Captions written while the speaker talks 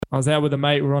I was out with a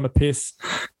mate. We were on a piss,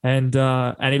 and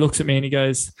he looks at me and he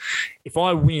goes, "If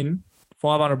I win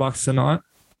 $500 tonight,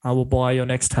 I will buy your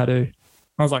next tattoo."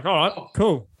 I was like, "All right,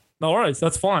 cool, no worries,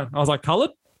 that's fine." I was like, "Coloured?"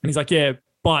 And he's like, "Yeah,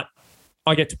 but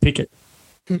I get to pick it."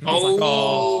 I was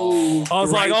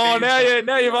like, "Oh,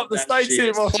 now you've up the stakes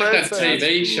here, my friend." That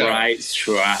TV show. Right.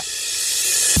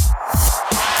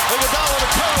 Iguodala to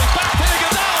Curry, back to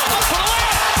Iguodala, up for the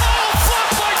layup. Oh,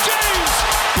 blocked by James.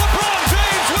 LeBron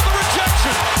James with the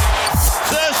rejection.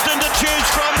 Thurston to choose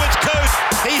from with Coot.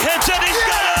 He hits it, he's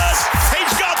got it.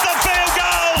 He's got the field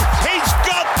goal. He's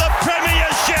got the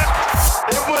premiership.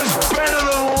 It was better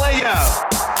than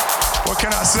layup. What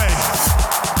can I say?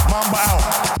 Mamba out.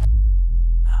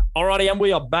 Alrighty, and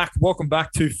we are back. Welcome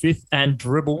back to Fifth and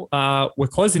Dribble. We're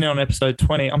closing in on episode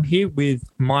 20. I'm here with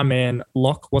my man,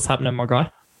 Locke. What's happening, my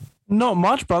guy? Not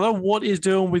much, brother. What is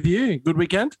doing with you? Good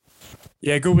weekend?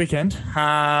 Yeah, good weekend.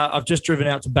 I've just driven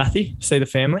out to Bathy to see the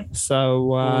family.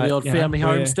 So the old family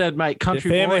homestead, mate. Country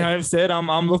family boy. homestead.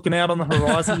 I'm looking out on the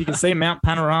horizon. You can see Mount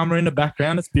Panorama in the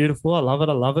background. It's beautiful. I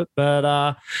love it.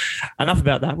 But enough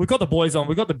about that. We've got the boys on.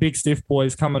 We've got the Big Stiff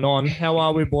boys coming on. How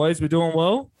are we, boys? We're doing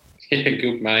well? Yeah,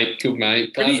 good mate.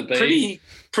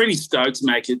 Pretty stoked to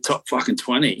make it top fucking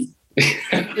 20.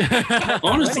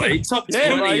 Honestly, top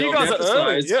 20. Mate, you guys are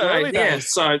early. Early yeah,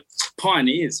 so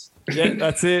pioneers. Yeah,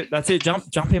 that's it.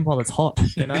 Jump in while it's hot.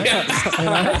 You know,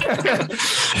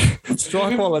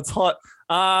 strike while it's hot.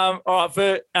 All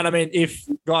right,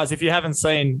 if you haven't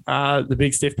seen the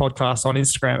Big Stiff podcast on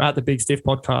Instagram at the Big Stiff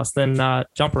podcast, then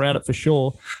jump around it for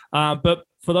sure. But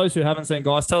for those who haven't seen,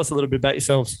 guys, tell us a little bit about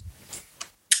yourselves.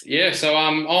 Yeah, so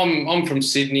I'm from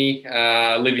Sydney,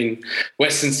 live in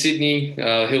Western Sydney,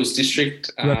 Hills District.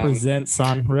 Represent,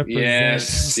 son. Represent.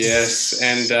 Yes.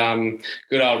 And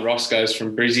good old Roscoe's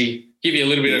from Brizzy. Give you a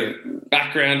little bit of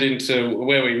background into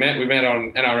where we met. We met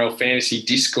on NRL Fantasy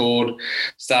Discord,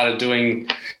 started doing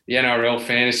the NRL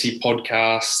Fantasy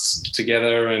podcasts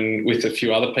together and with a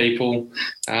few other people.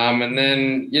 And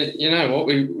then, you know what,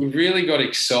 we really got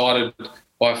excited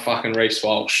by fucking Reece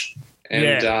Walsh.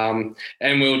 And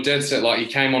we were dead set, like, he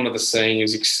came onto the scene, he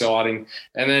was exciting.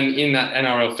 And then in that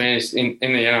NRL fantasy,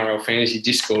 in the NRL fantasy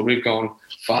Discord, we've gone,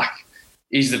 fuck,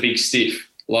 he's the Big Stiff.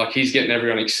 Like, he's getting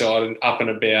everyone excited, up and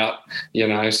about, you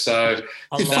know. So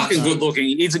he's fucking good looking.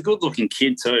 He's a good looking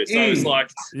kid too. So it's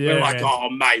like we're like, oh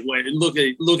mate, look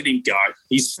at him go.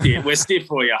 He's stiff. We're stiff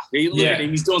for you. Look at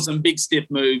him. He's doing some big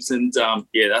stiff moves, and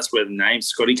that's where the name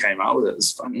Scotty came up with it.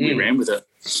 It's fun. We ran with it.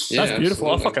 Yeah, that's beautiful.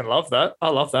 Absolutely. I fucking love that. I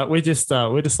love that. We're just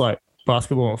like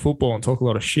basketball and football and talk a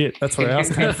lot of shit. That's where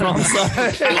ours came from. So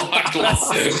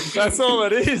that's all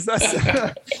it is.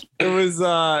 It was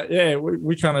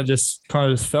we kind of just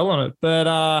fell on it.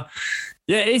 But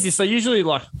easy. So usually,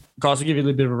 like, guys, will give you a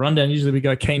little bit of a rundown. Usually we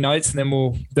go keynotes and then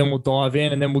we'll dive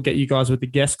in and then we'll get you guys with the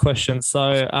guest questions.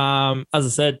 So as I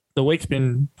said, the week's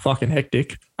been fucking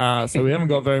hectic. So we haven't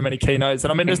got very many keynotes.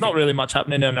 And I mean, there's not really much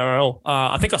happening in NRL.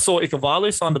 I think I saw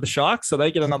Ikevalu signed to the Sharks, so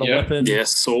they get another weapon. Yeah,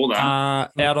 saw that.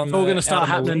 Out on it's all going to start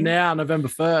happening now, November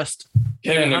 1st.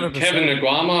 Kevin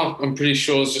Naguama, I'm pretty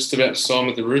sure, is just about to sign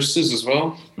with the Roosters as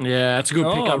well. Yeah, it's a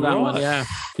good pick up, that one. Yeah.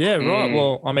 Yeah, right.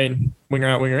 Well, I mean, winger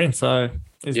out, winger in, so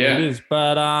is what it is.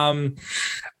 But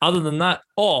other than that,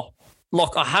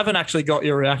 Look, I haven't actually got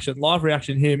your reaction, live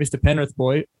reaction here, Mr. Penrith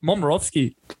boy.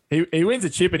 Momirovski, he wins a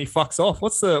chip and he fucks off.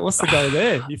 What's the go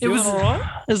there? You feeling all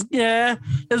right? It's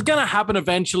going to happen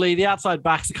eventually. The outside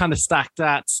backs are kind of stacked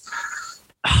at.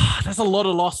 There's a lot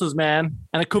of losses, man.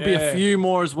 And it could be a few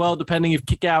more as well, depending if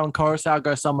Kikau and Coruscant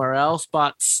go somewhere else.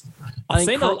 But I've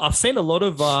seen a lot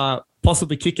of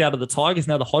possibly kick out of the Tigers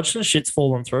now. The Hodgson shit's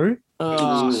fallen through.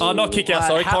 Not kick out.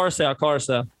 Sorry,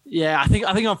 Coruscant. Yeah, I think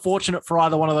unfortunate for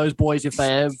either one of those boys if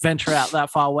they venture out that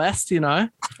far west, you know.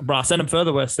 Bruh, send them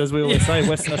further west, as we always say.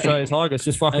 Western Australia Tigers,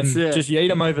 just yeet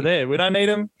them over there. We don't need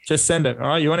them, just send it. All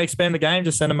right, you want to expand the game,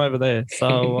 just send them over there.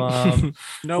 So,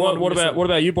 what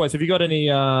about you boys? Have you got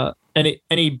any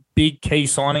big key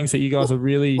signings that you guys are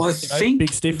really? I think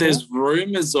big stiff. There's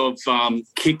rumours of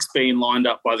Kicks being lined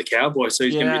up by the Cowboys, so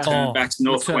he's going to return back to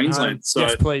North Queensland. Home. So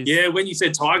yes, please. Yeah, when you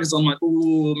said Tigers, I'm like,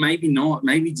 oh, maybe not.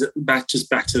 Maybe back to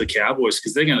the Cowboys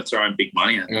because they're going to throw in big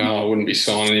money at them. I wouldn't be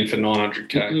signing in for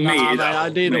 $900K.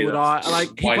 Neither would I.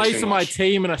 Like, he plays for my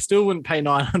team, and I still wouldn't pay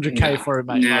 $900K for him,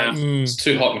 mate. Yeah. It's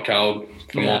too hot and cold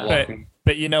for my liking.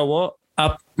 But you know what?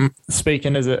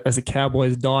 Speaking as a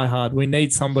Cowboys diehard, we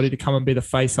need somebody to come and be the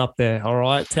face up there. All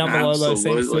right, Taumalolo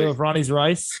seems to have run his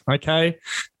race. Okay,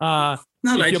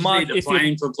 No, if they your just mark, need to if play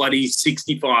him for bloody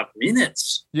 65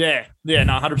 minutes. yeah, no,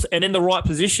 100%, and in the right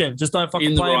position. Just don't fucking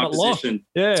In the play him right at lock. position.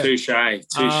 Yeah, Touche.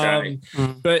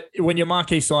 But when your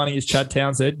marquee signing is Chad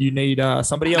Townsend, you need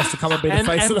somebody else to come and be the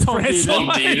face of the Tom franchise. Tom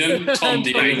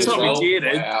Dearden as Tommy well.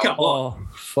 Dearden. Wow. Come on. Oh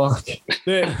fuck!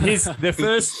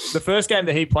 The first game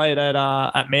that he played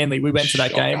at Manly, we went to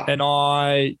that game, Shocker. and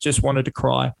I just wanted to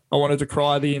cry. I wanted to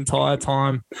cry the entire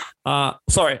time.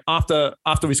 Sorry, after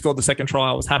we scored the second try,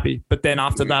 I was happy, but then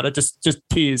after that, it just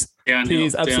tears,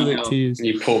 absolute Downhill. tears.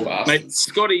 You poor bastard. Mate,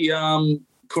 Scotty,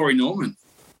 Corey Norman.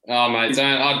 Oh, mate,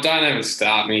 don't even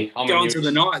start me. I'm Going to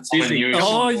the Knights, I'm a isn't he? newish- Come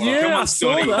Oh on, yeah, come on, I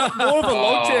saw Scotty. that. More of a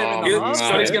logjam in the Oh, half.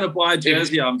 Scotty's mate. going to buy a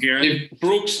jersey, I'm hearing. If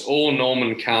Brooks or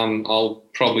Norman come, I'll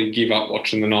probably give up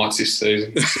watching the Knights this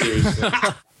season. Seriously.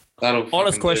 That'll Honest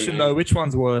fucking question do me. though, which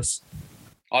one's worse?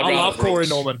 I'd I rather love Corey Brooks.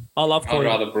 Norman. I love I'd Corey.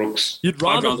 rather Brooks. You'd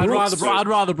rather I'd Brooks? I'd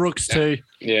rather Brooks too.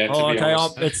 Yeah, to Oh, be okay.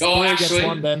 honest. It's Oh, 3 against actually,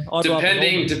 1 then. I'd rather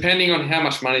Norman. depending on how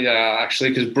much money they are, actually,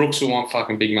 because Brooks will want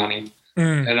fucking big money.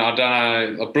 And I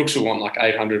don't know, Brooks will want like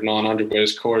 800, 900,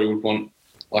 whereas Corey would want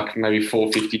like maybe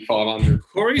 450, 500.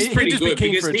 Corey's He'd pretty just be good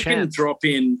keen because for a he can chance. drop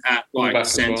in at like Fullback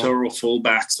as centre or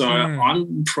fullback. So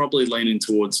I'm probably leaning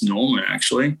towards Norman,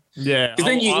 actually. Yeah, Because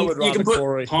then I would you rather can put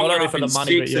Corey. Ponga Not only up for in the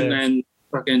money, but 6 and yeah. then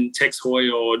fucking Tex Hoy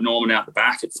or Norman out the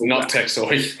back at fullback. Not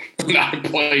Texoy. No,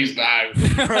 please, no.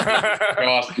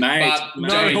 God. Mate, But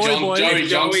mate, Joey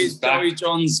Johnson's back. Joey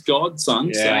John's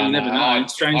godson, so you never know.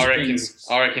 Strange things.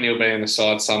 I reckon he'll be in the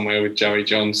side somewhere with Joey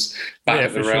Johns back Yeah,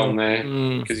 at the for realm sure. there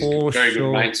because For he's very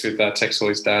sure. good mates with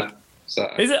Texoy's dad. So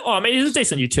Is it? Oh, I mean, he's a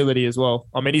decent utility as well.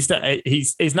 I mean, he's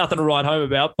nothing to write home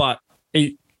about, but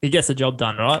he gets the job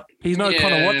done, right? He's no Yeah.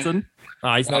 Connor Watson.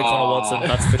 He's no Connor Watson,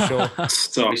 that's for sure.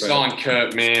 Stop we it. signed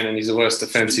Kurt Mann and he's the worst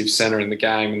defensive centre in the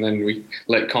game, and then we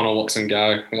let Connor Watson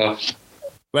go. Oh,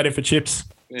 Let him for chips.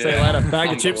 yeah. See you later. Bag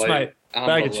of chips, mate.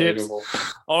 Bag of chips. Unbelievable.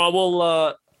 All right,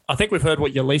 well, I think we've heard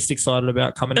what you're least excited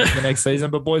about coming into the next season.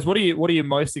 But boys, what are you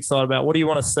most excited about? What do you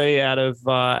want to see out of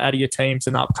your teams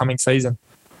in the upcoming season?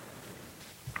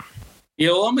 Yeah,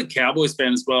 well, I'm a Cowboys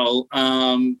fan as well.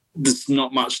 There's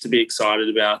not much to be excited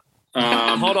about.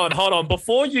 Hold on.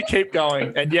 Before you keep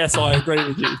going, and yes, I agree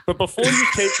with you, but before you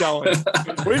keep going,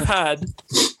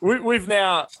 we've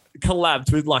now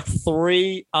collabed with like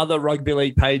 3 other rugby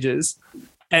league pages,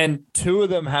 and 2 of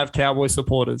them have Cowboy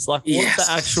supporters. Like, what the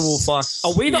actual fuck?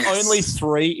 Are we the only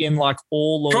 3 in like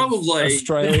all of Probably.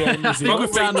 Australia and New Zealand?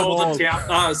 Probably found them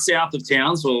all. south of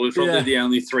Townsville. We're probably Yeah. the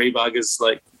only 3 buggers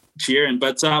like cheering.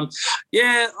 But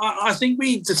I think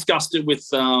we discussed it with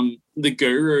the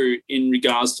Guru in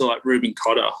regards to like Ruben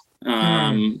Cotter.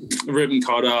 Ruben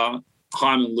Cotter,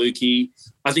 Hyman Lukey.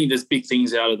 I think there's big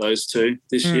things out of those 2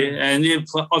 this year. And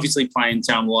obviously playing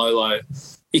Tamalolo,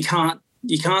 you can't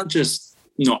just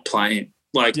not play him.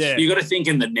 Like, you got to think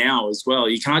in the now as well.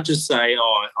 You can't just say,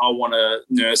 "Oh, I want to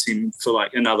nurse him for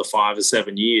like another 5 or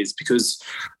 7 years," because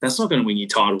that's not going to win you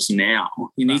titles now.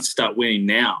 You need to start winning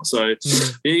now. So,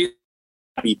 be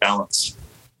balanced.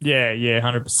 Yeah,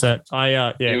 100%.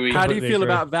 How do you completely feel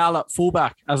agree. about Val at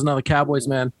fullback as another Cowboys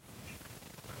man?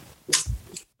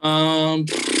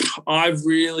 I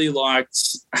really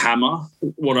liked Hammer,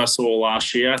 what I saw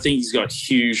last year. I think he's got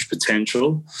huge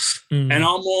potential. And I'm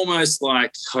almost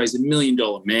like, he's $1 million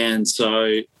man.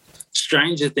 So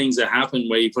stranger things that happen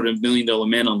where you put $1 million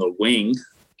man on the wing.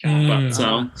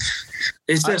 But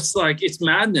it's just like, it's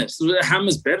madness.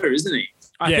 Hammer's better, isn't he?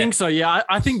 I think so, yeah.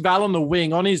 I think Val on the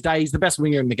wing, on his day, he's the best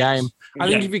winger in the game. I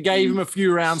think if you gave him a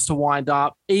few rounds to wind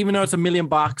up, even though it's $1 million,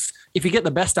 if you get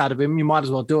the best out of him, you might as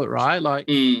well do it, right? Like,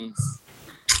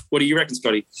 What do you reckon,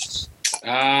 Scotty?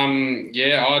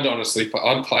 I'd honestly,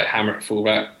 I'd play Hammer at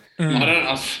fullback.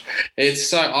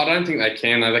 I don't think they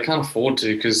can though. They can't afford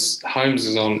to because Holmes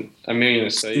is on $1 million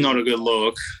a season. Not a good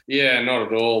look. Yeah, not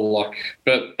at all. Like,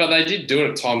 but they did do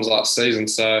it at times last season.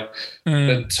 So,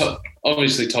 but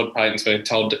obviously Todd Payton's been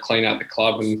told to clean out the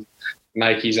club and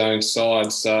make his own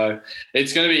side. So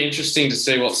it's going to be interesting to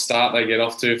see what start they get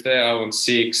off to. If they're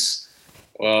 0-6,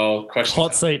 well, question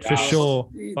hot seat for sure.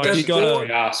 Like, you got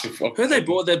to. Who they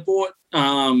bought? They bought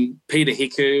Peter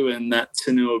Hiku and that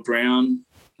Tanua Brown.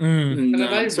 And, But are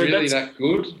they so really that's- that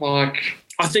good? Like,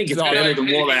 I think it's better than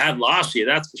what they had last year.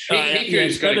 That's for sure.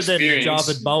 Hiku's got better than experience,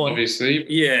 Jarvid Bowen.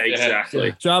 obviously. Yeah,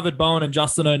 exactly. Jarvid Bowen and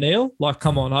Justin O'Neill. Like,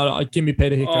 come on. Give me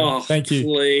Peter Hickey. Oh, Thank you.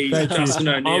 Please, Thank you. Justin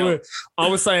O'Neill. I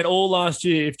was saying all last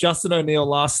year, if Justin O'Neill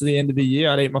lasts to the end of the year,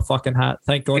 I'd eat my fucking hat.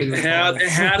 Thank God. He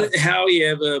How he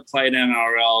ever played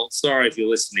NRL? Sorry if you're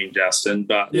listening, Justin,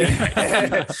 but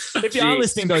If you are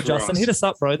listening though, Justin, hit us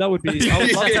up, bro. That would be. I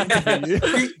would love to interview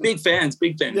you. big fans.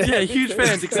 yeah, huge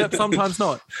fans, except sometimes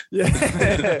not. Yeah.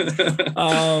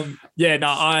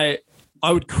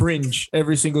 I would cringe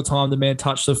every single time the man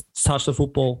touched the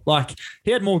football. Like,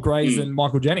 he had more grays than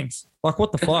Michael Jennings. Like,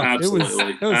 what the fuck?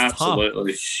 Absolutely. It was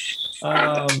Absolutely.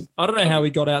 tough. I don't know how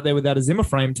he got out there without a Zimmer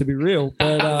frame, to be real,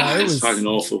 but it was fucking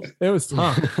awful. It was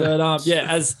tough. But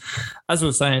as we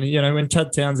were saying, you know, when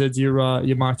Chad Townsend's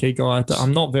your marquee guy,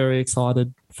 I'm not very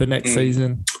excited for next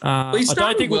season. I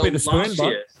don't think we'll be the spoon,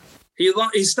 but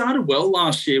he started well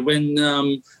last year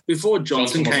when before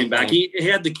Johnson came back. He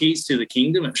had the keys to the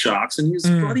kingdom at Sharks, and he was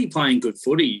bloody playing good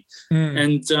footy.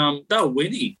 And they were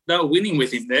winning. They were winning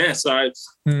with him there. So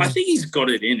I think he's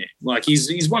got it in it. Like,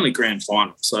 he's won a grand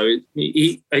final. So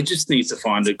he just needs to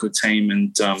find a good team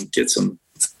and get some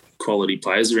quality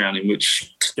players around him,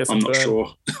 which I'm not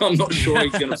sure. I'm not sure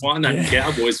he's going to find that in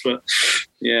Cowboys, but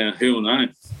yeah, who will know?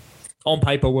 On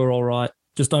paper, we're all right.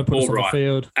 Just don't put us on the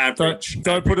field. Average.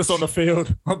 Don't put us on the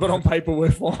field. But on paper,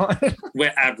 we're fine.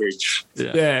 We're average.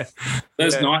 Yeah.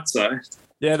 Those nights, though.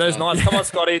 Yeah, those nights. Come on,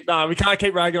 Scotty. No, we can't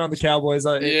keep ragging on the Cowboys.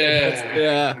 Newey.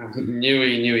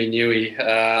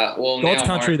 Well, God's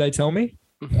country, they tell me.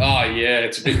 Oh, yeah.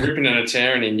 It's a bit ripping and a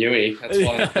tearing in Newey.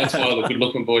 That's why the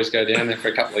good-looking boys go down there for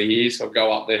a couple of years or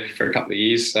go up there for a couple of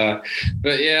years. But,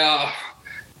 yeah,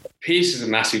 Pearce is a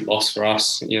massive loss for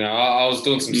us. You know, I was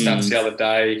doing some stats the other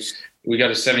day. We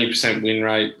got a 70% win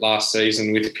rate last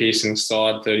season with Pearce in the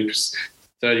side,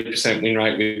 30% win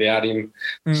rate without him.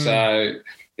 So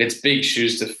it's big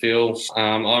shoes to fill.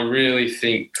 I really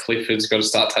think Clifford's got to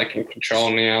start taking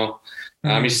control now.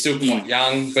 He's still quite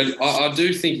young, but I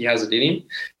do think he has it in him.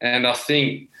 And I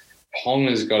think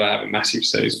Ponga's got to have a massive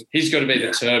season. He's got to be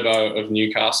the turbo of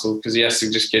Newcastle because he has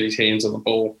to just get his hands on the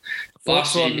ball.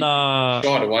 Last year, he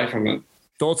shied away from it.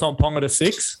 Thoughts on Ponga to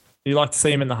 6? Do you like to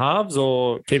see him in the halves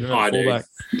or keep him at fullback?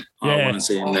 I want to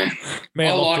see him there.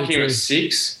 I like him at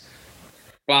 6,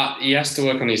 but he has to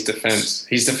work on his defence.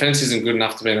 His defence isn't good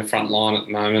enough to be in the front line at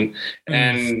the moment.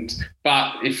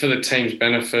 But if for the team's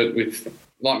benefit,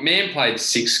 Man played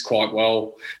 6 quite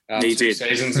well 2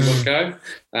 seasons ago.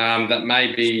 That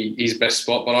may be his best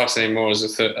spot, but I see him more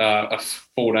as a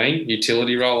 14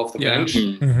 utility role off the bench.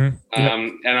 And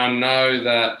I know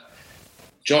that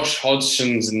Josh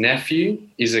Hodgson's nephew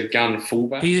is a gun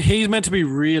fullback. He's meant to be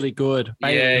really good.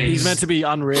 Yeah, he's meant to be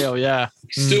unreal, yeah.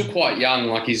 He's still quite young,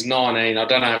 like he's 19. I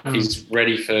don't know if he's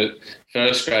ready for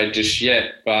first grade just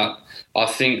yet, but I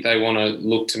think they want to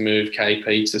look to move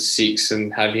KP to 6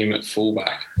 and have him at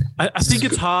fullback. I think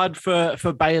it's hard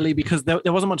for Bailey because there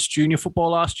wasn't much junior football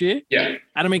last year. Yeah.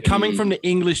 And I mean, coming from the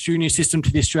English junior system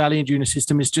to the Australian junior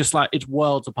system is just like, it's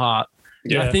worlds apart.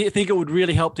 Yeah. I think it would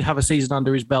really help to have a season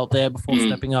under his belt there before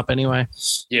stepping up anyway.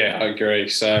 Yeah, I agree.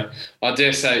 So I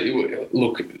dare say,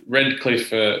 look,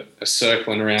 Redcliffe are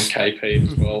circling around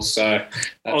KP as well. So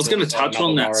I was going to touch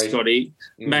on that, Scotty.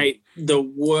 Mate, the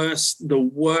worst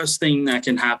thing that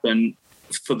can happen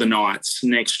for the Knights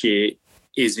next year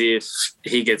is if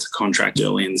he gets a contract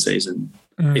early in the season.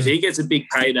 If he gets a big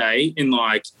payday in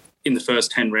the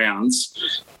first 10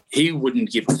 rounds, he wouldn't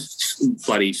give a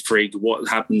bloody frig what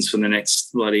happens for the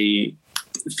next bloody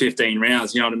 15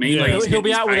 rounds. You know what I mean? Yeah. He'll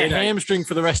be out with a hamstring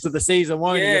for the rest of the season,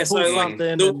 won't he? Yeah, so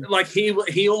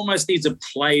he almost needs to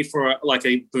play for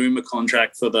a boomer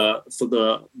contract for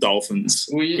the Dolphins,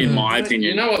 in my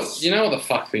opinion. You know what the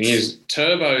fuck thing is?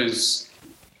 Turbo's,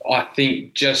 I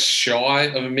think, just shy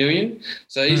of $1 million.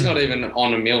 So he's not even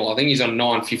on $1 million. I think he's on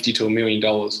 $950 to $1 million.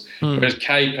 Whereas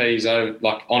KP's on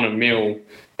 $1 million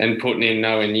and putting in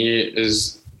nowhere near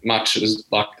as much as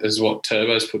what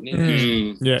Turbo's putting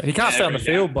in. Yeah, he can't stay on the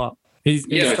field, but he's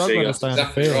struggling to stay on the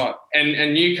field. Right.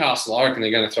 And Newcastle, I reckon they're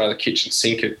going to throw the kitchen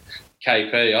sink at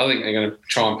KP. I think they're going to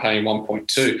try and pay him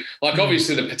 1.2.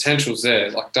 Obviously the potential's there.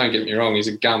 Don't get me wrong, he's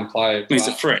a gun player. He's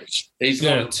a freak. He's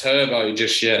not a turbo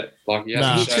just yet. He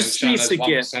just needs to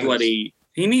get bloody.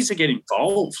 He needs to get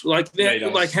involved.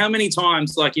 How many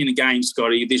times, in a game,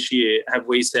 Scotty, this year have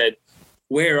we said,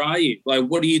 where are you?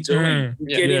 What are you doing?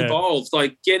 Get involved.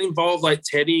 Get involved like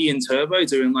Teddy and Turbo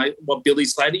doing, what Billy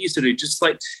Slater used to do. Just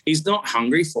he's not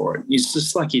hungry for it. He's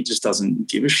just he just doesn't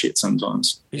give a shit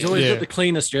sometimes. He's always got the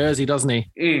cleanest jersey, doesn't he?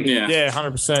 Yeah,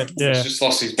 100%. Yeah. He's just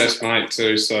lost his best mate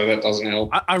too, so that doesn't help.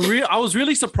 I was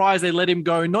really surprised they let him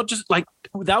go. Not just that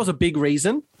was a big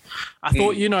reason. I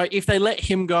thought, if they let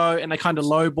him go and they kind of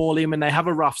lowball him and they have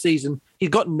a rough season, he's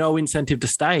got no incentive to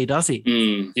stay, does he?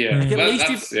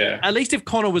 At least if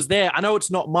Connor was there, I know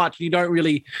it's not much. You don't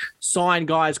really sign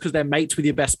guys because they're mates with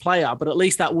your best player, but at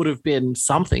least that would have been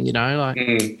something,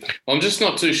 I'm just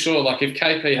not too sure. If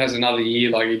KP has another year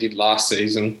like he did last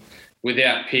season,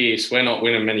 without Pearce, we're not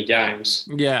winning many games.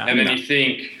 Yeah. And then you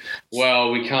think,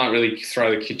 well, we can't really throw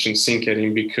the kitchen sink at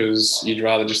him because you'd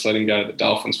rather just let him go to the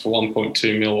Dolphins for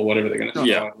 1.2 mil or whatever they're going to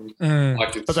throw at him.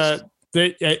 Like But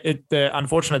the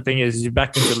unfortunate thing is you're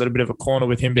backed into a little bit of a corner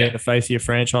with him being the face of your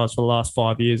franchise for the last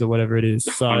 5 years or whatever it is.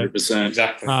 So 100%.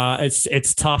 Exactly.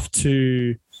 It's tough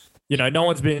to, no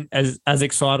one's been as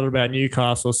excited about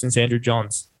Newcastle since Andrew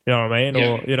Johns. You know what I mean?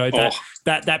 Yeah. Or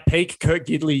that peak Kurt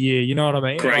Gidley year. You know what I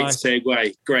mean? Great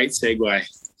segue.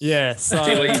 Yeah. So,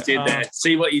 See what you did there.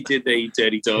 See what you did there, you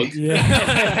dirty dog.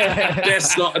 Yeah.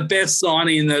 best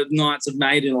signing the Knights have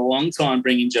made in a long time,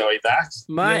 bringing Joey back.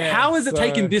 Mate, how is it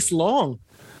taking this long?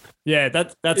 Yeah,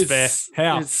 that's fair.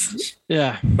 How?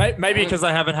 Yeah. Maybe because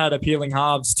they haven't had appealing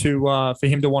halves for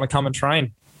him to want to come and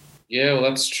train. Yeah, well,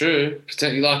 that's true.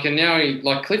 Like, and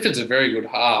now Clifford's a very good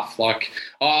half. Like,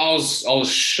 I was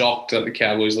shocked that the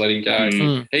Cowboys let him go.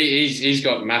 He's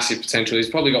got massive potential. He's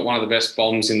probably got one of the best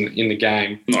bombs in the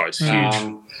game. No, it's huge.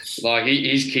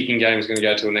 His kicking game is going to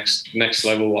go to a next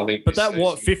level, I think.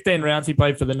 But 15 rounds he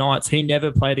played for the Knights, he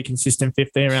never played a consistent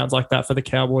 15 rounds like that for the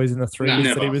Cowboys in the 3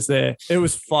 years that he was there. It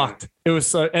was fucked. It was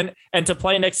so and to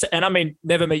play next to, and I mean,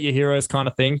 never meet your heroes kind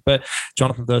of thing. But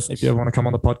Jonathan Thurston, if you ever want to come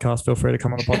on the podcast, feel free to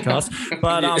come on the podcast.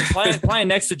 But playing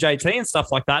next to JT and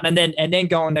stuff like that, and then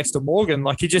going next to Morgan,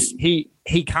 like he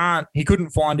couldn't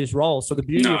find his role. So the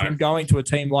beauty of him going to a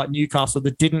team like Newcastle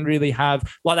that didn't really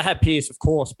have, like, they had Pearce, of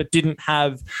course, but didn't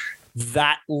have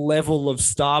that level of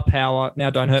star power.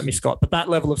 Now, don't hurt me, Scott, but that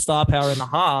level of star power in the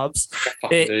halves.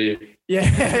 It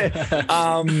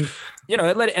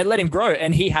let him grow,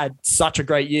 and he had such a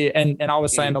great year. And I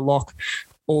was saying to Locke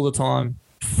all the time,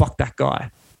 fuck that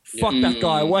guy. Fuck that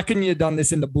guy. Why couldn't you have done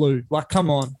this in the blue? Like, come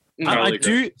on. I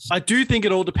do think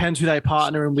it all depends who they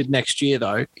partner him with next year,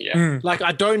 though. Yeah. Like,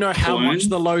 I don't know how much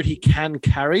the load he can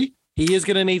carry. He is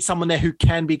going to need someone there who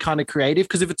can be kind of creative,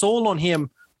 because if it's all on him,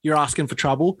 you're asking for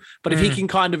trouble. But if he can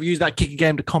kind of use that kicker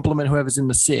game to complement whoever's in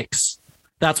the 6,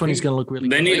 that's when he's going to look really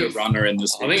good. They need a runner in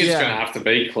this. I think it's going to have to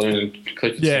be Clune.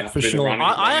 Yeah, for sure.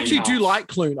 I actually do like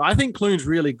Clune. I think Clune's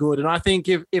really good. And I think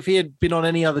if he had been on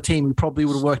any other team, he probably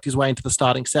would have worked his way into the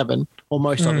starting 7 or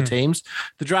most other teams.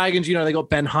 The Dragons, they got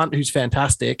Ben Hunt, who's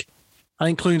fantastic. I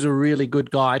think Clune's a really good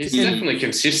guy. He's definitely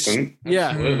consistent. Yeah.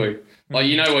 Absolutely. Like,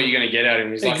 you know what you're going to get out of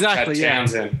him. He's like Chad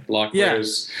Townsend. Like,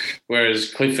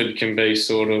 whereas Clifford can be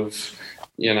sort of,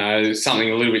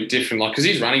 something a little bit different. Like, because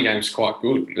his running game's quite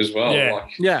good as well.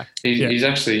 Yeah. He's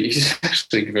actually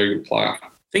a very good player. I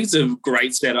think it's a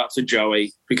great setup for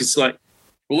Joey, because, like,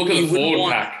 well, look at the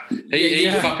forward pack. He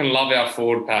fucking love our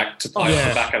forward pack to play off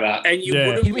the back of that. And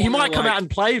he might come out and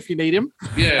play if you need him.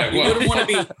 Yeah, you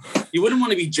wouldn't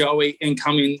want to be Joey and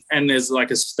come in and there's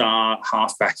like a star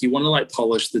halfback. You want to like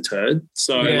polish the turd.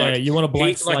 So you want a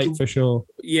blank slate for sure.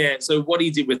 Yeah. So what he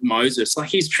did with Moses, like,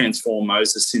 he's transformed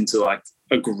Moses into like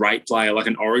a great player, like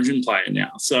an Origin player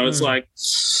now. So it's like.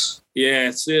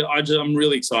 Yeah, I'm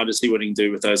really excited to see what he can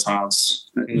do with those halves.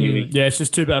 Yeah, it's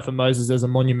just too bad for Moses. There's a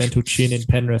monumental chin in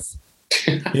Penrith.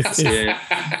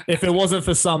 If it wasn't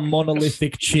for some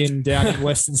monolithic chin down in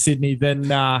Western Sydney, then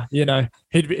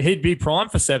he'd be prime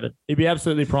for 7. He'd be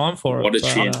absolutely prime for it. What a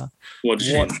chin! What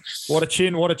a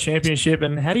chin! What a championship!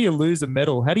 And how do you lose a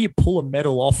medal? How do you pull a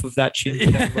medal off of that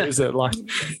chin and lose it? Like,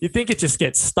 you think it just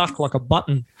gets stuck like a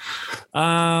button.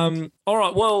 All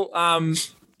right. Well.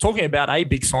 Talking about a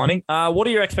big signing, what are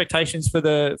your expectations for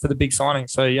the big signing?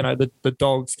 So, the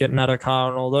Dogs getting out of car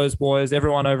and all those boys,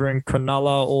 everyone over in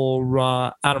Cronulla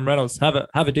or Adam Reynolds. Have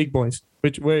a dig, boys.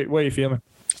 Where are you feeling?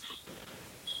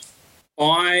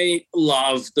 I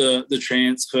love the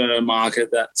transfer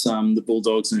market that the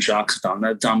Bulldogs and Sharks have done.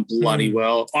 They've done bloody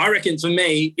well. I reckon, for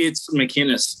me, it's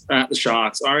McInnes at the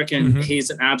Sharks. I reckon he's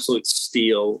an absolute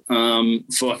steal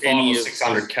for any of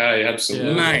 600K.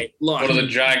 Absolutely, mate. Like, what are the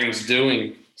Dragons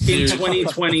doing? In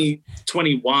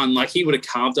 2020-21, like, he would have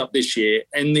carved up this year.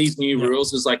 And these new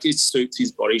rules is like, it suits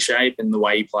his body shape and the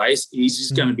way he plays. He's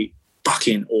just going to be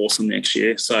fucking awesome next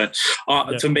year. So,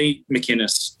 for me,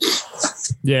 McInnes.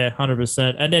 Yeah,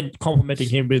 100%. And then complimenting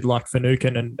him with like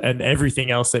Finucane and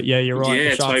everything else that, you're right. Yeah,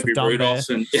 the Sharks Toby Rudolph.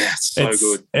 And it's so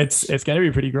good. It's going to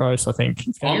be pretty gross, I think.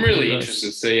 I'm really interested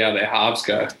to see how their halves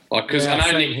go. Like, because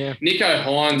I know Nico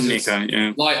Hines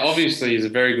like, obviously he's a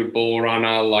very good ball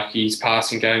runner. Like, his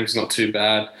passing game's not too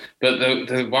bad. But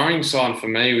the worrying sign for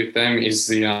me with them is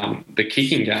the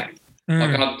kicking game.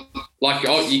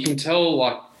 You can tell,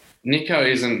 like, Nico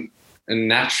isn't a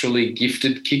naturally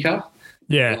gifted kicker.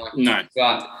 Yeah. No.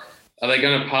 But are they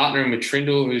going to partner him with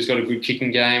Trindle, who's got a good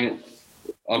kicking game?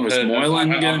 Is Moylan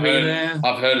going to be there?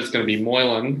 I've heard it's going to be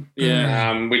Moylan.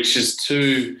 Yeah. Which is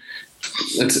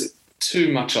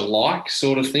too much alike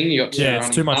sort of thing. You got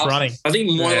it's too much running. I think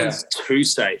Moylan's too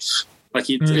safe. Like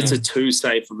it's a too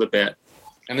safe of a bet.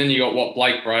 And then you got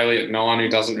Blake Brayley at 9, who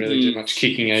doesn't really do much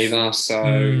kicking either. So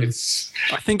it's.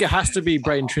 I think it has to be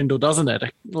Brayden Trindle, doesn't it?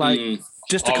 Like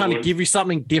just to kind of give you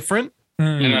something different.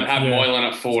 And I'd have Moylan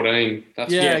at 14.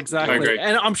 Exactly.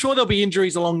 And I'm sure there'll be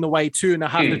injuries along the way too, and I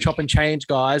have to chop and change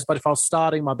guys. But if I was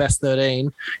starting my best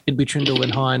 13, it'd be Trindle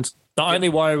and Hines. The only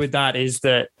worry with that is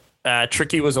that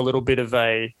Tricky was a little bit of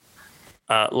a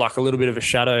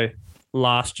shadow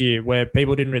last year where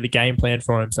people didn't really game plan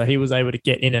for him. So he was able to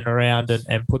get in and around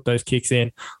and put those kicks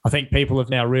in. I think people have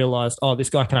now realised, this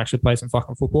guy can actually play some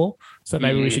fucking football. So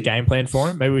maybe we should game plan for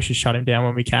him. Maybe we should shut him down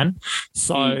when we can.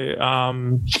 So, I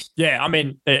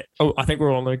think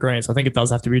we're all in agreement. So I think it does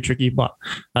have to be tricky, but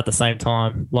at the same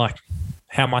time, like,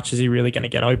 how much is he really going to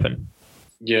get open?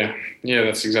 Yeah,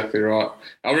 that's exactly right.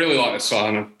 I really like the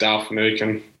sign of Dale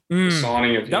Finucane. The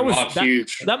signing of him.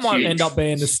 Huge. That might end up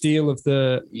being the steal of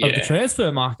the transfer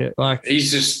market. Like,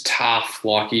 he's just tough.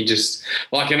 Like,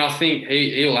 and I think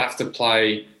he'll have to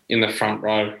play in the front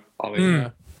row. I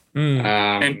think.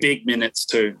 And big minutes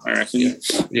too, I reckon.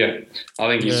 Yeah.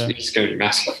 I think he's going to be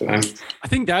massive for them. I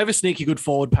think they have a sneaky good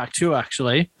forward pack too,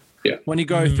 actually. Yeah. When you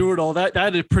go through it all, they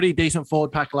had a pretty decent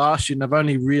forward pack last year, and they've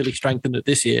only really strengthened it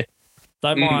this year.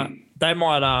 They might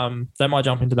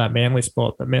jump into that Manly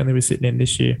spot that Manly was sitting in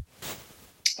this year.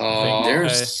 They're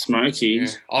smoky. Yeah.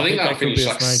 I think they'll finish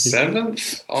like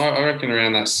 7th. I reckon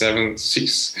around that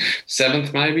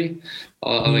 7th maybe.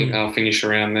 I think they'll finish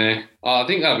around there. I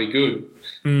think that'll be good.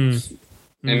 And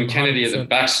Kennedy 100%. At the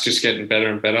back's just getting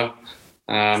better and better.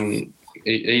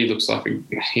 He looks like a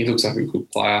good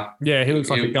player. Yeah, he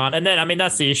looks like a gun. And then, I mean,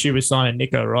 that's the issue with signing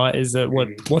Nico, right? Is that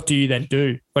what do you then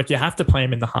do? Like, you have to play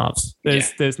him in the halves.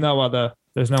 There's no other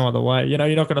way. You know,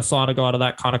 you're not going to sign a guy to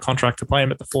that kind of contract to play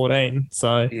him at the 14.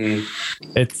 So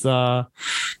it's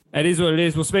it is what it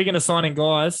is. Well, speaking of signing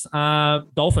guys,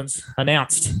 Dolphins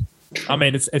announced. I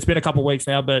mean, it's been a couple of weeks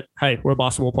now, but hey, we're a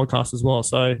basketball podcast as well,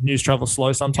 so news travels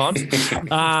slow sometimes.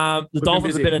 The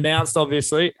Dolphins have been announced,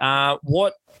 obviously.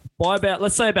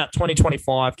 Let's say about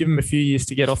 2025, give them a few years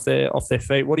to get off their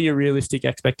feet. What are your realistic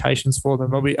expectations for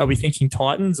them? Are we thinking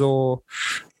Titans or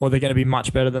they're going to be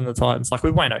much better than the Titans? Like,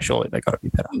 with Wayno, surely they've got to be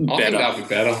better. I think they'll be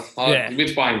better.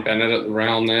 With Wayne Bennett at the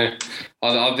realm there,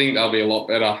 I think they'll be a lot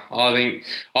better. I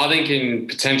think in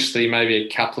potentially maybe a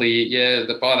couple of years,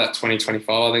 by that 2025,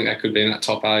 I think they could be in that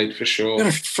top 8 for sure. Got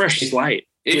a fresh slate.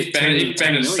 If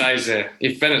Bennett stays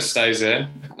there,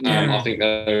 I think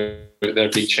they're a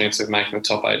big chance of making the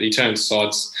top 8. He turns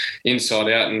sides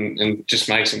inside out and just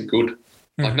makes them good.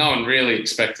 Like, no one really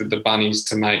expected the Bunnies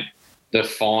to make the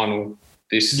final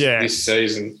this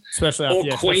season.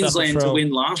 Especially Queensland to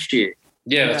win last year.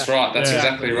 Yeah, that's right. That's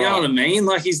exactly right. You know what I mean?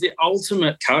 Like, he's the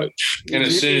ultimate coach. And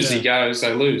as soon as he goes,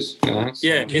 they lose. You know?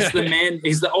 Yeah, it's the man.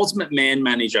 He's the ultimate man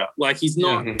manager. Like, he's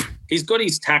not. Yeah. He's got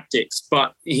his tactics,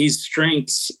 but his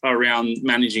strengths around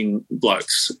managing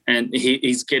blokes, and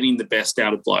he's getting the best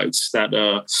out of blokes that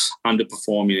are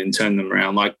underperforming and turn them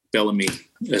around, like Bellamy,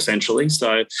 essentially.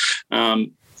 So, I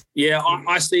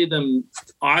see them.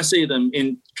 I see them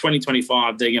in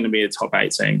 2025. They're going to be a top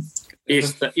 8 team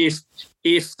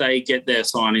if they get their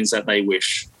signings that they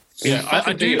wish. Yeah,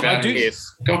 I do.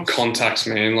 Got contacts,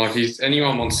 man. Like,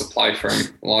 anyone wants to play for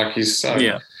him. Like, he's so.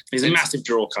 Yeah. He's a massive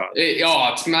draw card. I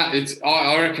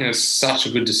reckon it's such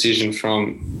a good decision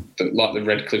from the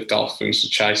Redcliffe Dolphins to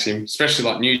chase him, especially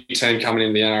like new team coming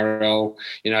in the NRL.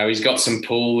 You know, he's got some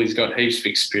pull, he's got heaps of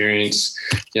experience.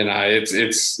 You know, it's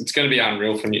going to be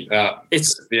unreal for New.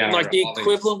 It's the NRL, like the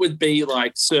equivalent would be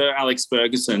like Sir Alex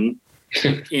Ferguson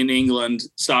in England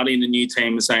starting a new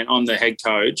team and saying, I'm the head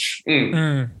coach.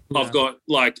 I've got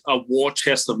like a war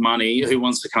chest of money. Who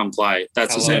wants to come play?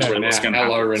 That's essentially what's going to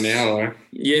happen. Hello, Ronaldo.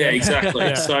 Yeah,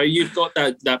 exactly. So you've got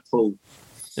that pull.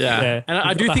 Yeah. And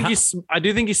I do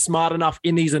think he's smart enough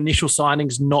in these initial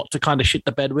signings not to kind of shit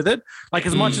the bed with it. Like,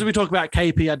 as much as we talk about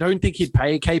KP, I don't think he'd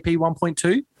pay KP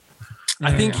 1.2.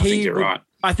 I think you're right.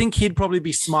 I think he'd probably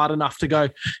be smart enough to go,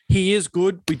 he is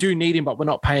good. We do need him, but we're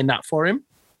not paying that for him.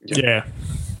 Yeah.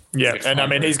 And I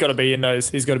mean, he's got to be in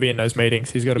those meetings.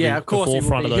 He's got to be at the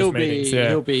forefront of those meetings.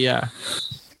 He'll be.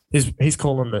 He's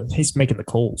calling he's making the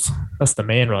calls. That's the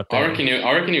man right there. I reckon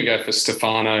he'll go for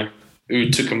Stefano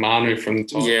Utukamanu from the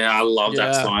top. Yeah, I love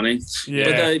that signing. Yeah.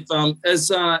 But they've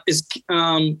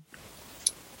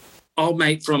old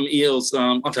mate from Eels,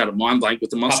 I've had a mind blank with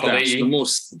the mustache. The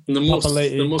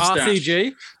mustache.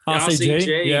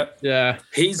 RCG. Yeah.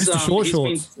 He's Mr. Short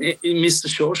Shorts. Mr.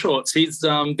 Short Shorts. He's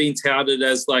been touted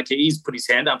as like, he's put his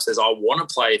hand up, says, I want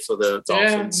to play for the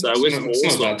Dolphins. So it's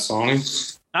not a bad signing.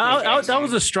 That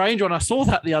was a strange one. I saw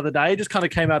that the other day. It just kind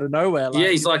of came out of nowhere. Yeah,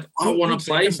 he's like, I want to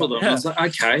play for them. Yeah. I was like,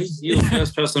 okay, you're the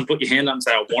first person to put your hand up and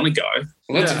say, I want to go.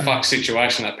 Well, that's a fuck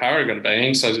situation that Para got to be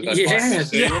in. So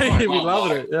we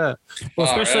love it. Yeah. Well,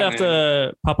 especially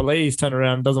after Papa Lee's turned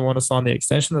around and doesn't want to sign the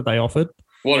extension that they offered.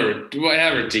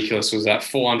 How ridiculous was that?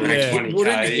 420K.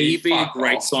 Wouldn't he be a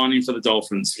great signing for the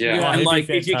Dolphins? Yeah. And like,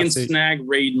 if you can snag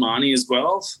Reed Money as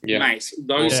well, mate,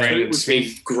 those two would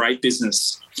be great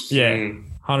business. Yeah,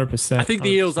 100%. I think the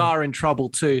Eels are in trouble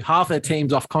too. Half their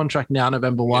team's off contract now,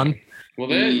 November 1. Well,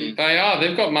 they are.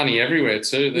 They've got money everywhere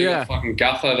too. They've got fucking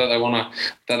Gutho that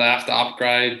they have to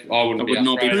upgrade. I wouldn't be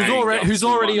upgrading. Who's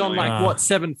already on like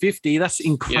 $750? That's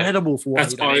incredible for what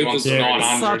he wants.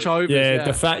 Such overs.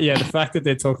 The fact that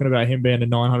they're talking about him being a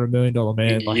 $900 million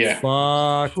man,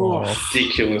 fuck off.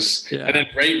 Ridiculous. Yeah. And then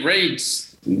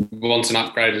Reed's wants an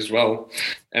upgrade as well.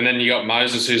 And then you got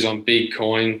Moses, who's on big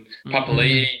coin.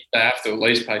 Papali'i, they have to at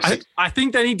least pay $6. I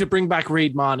think they need to bring back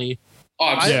Reed Marnie.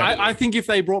 I think if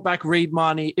they brought back Reed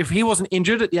Marnie, if he wasn't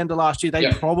injured at the end of last year,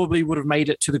 they probably would have made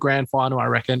it to the grand final, I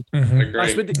reckon.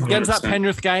 Against that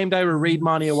Penrith game, they were Reed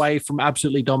Marnie away from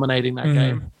absolutely dominating that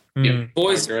game. Yeah.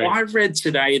 Boys, I read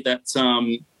today that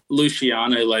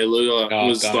Luciano Leilua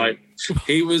was like,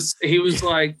 he was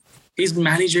like, his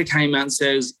manager came out and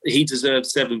says he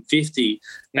deserves $750,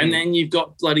 and then you've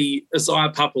got bloody Isaiah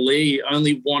Papali'i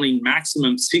only wanting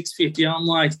maximum $650. I'm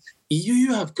like,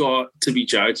 you have got to be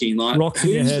joking. Like, rocks in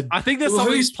your head. I think there's some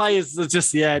of these players that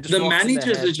just the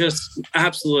managers are just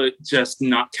absolute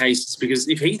nutcases, because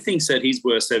if he thinks that he's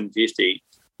worth $750,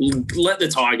 let the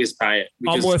Tigers pay it.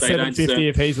 I'm worth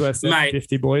 $750 if he's worth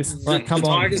 $750, boys. Like, the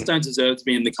Tigers don't deserve to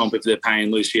be in the comp if they're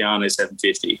paying Luciano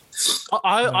 $750.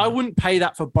 I wouldn't pay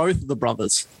that for both of the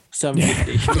brothers.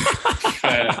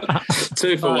 $750.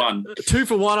 2 for 1. 2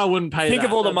 for 1, I wouldn't pay. Think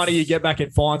of all the money you get back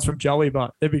in fines from Joey,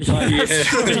 but they'd be great.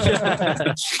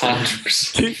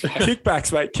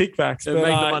 Kickbacks, mate. Kickbacks. But, make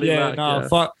the money back.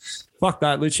 Fuck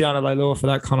that, Luciano Leilua for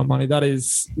that kind of money. That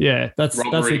is, that's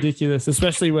ridiculous.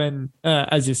 Especially when,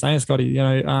 as you're saying, Scotty,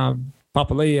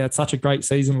 Papali'i had such a great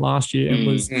season last year and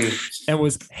was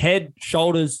head,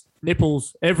 shoulders,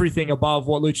 nipples, everything above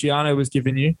what Luciano was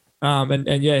giving you. He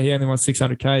only won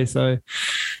 $600K. So,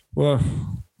 well,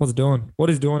 what's it doing? What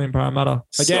is doing in Parramatta?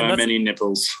 Again, so many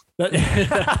nipples.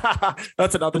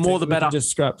 That's another. The more the better.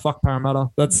 Just scrap. Fuck Parramatta.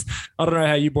 I don't know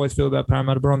how you boys feel about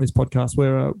Parramatta, but on this podcast,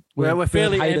 we're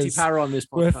fairly anti-Para on this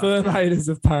podcast. We're firm haters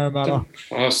of Parramatta.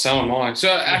 Well, so am I. So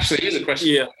actually, here's a question.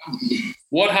 Yeah.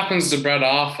 What happens to Brad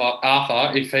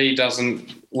Arthur if he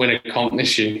doesn't win a comp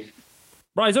this year?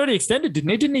 Bro, he's already extended, didn't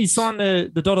he? Didn't he sign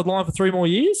the dotted line for 3 more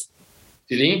years?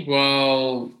 Did he?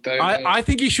 Well, I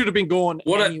think he should have been gone.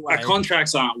 Our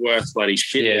contracts aren't worth bloody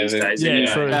shit these days.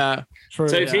 Yeah, true.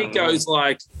 So if he goes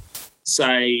like,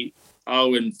 say,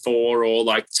 0-4 or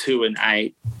like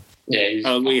 2-8,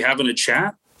 are we having a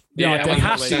chat? Yeah, you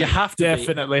have to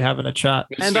definitely having a chat,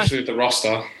 especially with the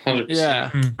roster. 100%.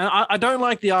 Yeah, and I don't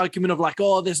like the argument of like,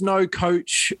 oh, there's no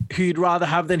coach who you'd rather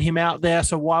have than him out there,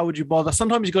 so why would you bother?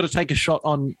 Sometimes you got to take a shot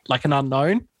on like an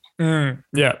unknown. I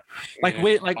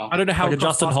don't know how like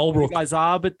Justin Holbrook you guys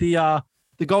are, but the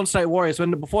Golden State Warriors,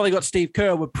 before they got Steve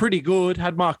Kerr, were pretty good.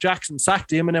 Had Mark Jackson,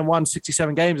 sacked him, and then won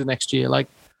 67 games the next year. Like,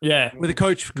 with a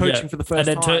coaching for the first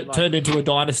time, and then turned into a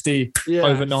dynasty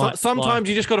overnight. Sometimes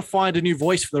you just got to find a new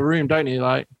voice for the room, don't you?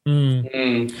 Like, get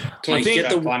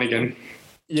the Flanagan.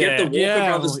 Get the Walker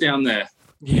brothers down there.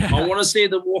 Yeah. I want to see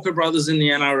the Walker brothers in the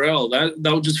NRL.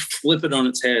 They'll just flip it on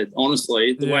its head.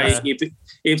 Honestly, the way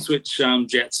Ipswich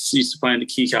Jets used to play in the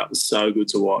kick up was so good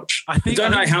to watch. I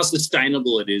don't know how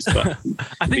sustainable it is, but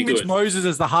I think Mitch Moses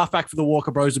as the halfback for the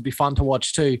Walker Bros would be fun to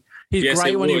watch too. He's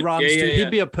great when he runs too. He'd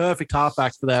be a perfect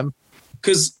halfback for them.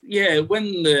 Because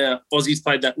when the Aussies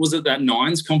played that, was it that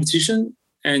Nines competition?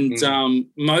 And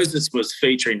Moses was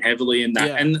featuring heavily in that.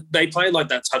 Yeah. And they played like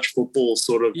that touch football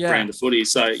sort of brand of footy.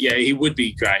 So, he would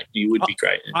be great. He would be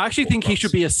great. I actually think he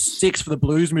should be a 6 for the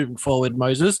Blues moving forward,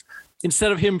 Moses.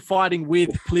 Instead of him fighting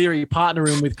with Cleary,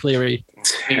 partnering with Cleary.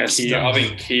 I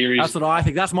think Cleary. That's what I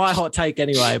think. That's my hot take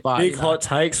anyway. But big hot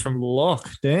takes from Locke.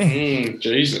 Dang.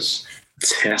 Jesus.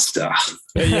 Tester.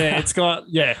 But it's got,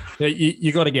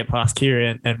 you got to get past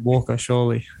Cleary and Walker,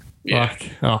 surely. Yeah.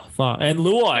 Fuck. And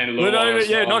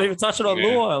Luai. Not even touching on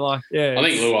Luai. I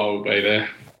think Luai will be there.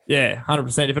 Yeah,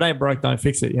 100%. If it ain't broke, don't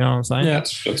fix it. You know what I'm saying? Yeah,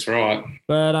 that's right.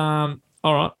 But all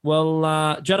right.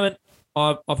 Well, gentlemen,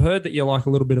 I've heard that you like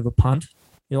a little bit of a punt.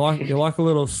 You like a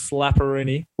little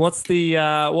slapperoony. What's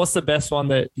the best one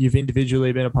that you've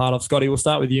individually been a part of? Scotty, we'll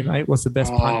start with you, mate. What's the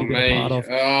best punt you've been a part of?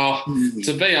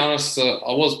 To be honest, I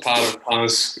was part of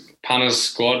Punters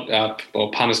Squad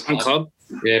or Punters Punt Club.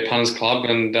 Yeah, Punters Club.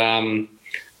 And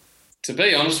to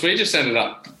be honest, we just ended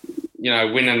up,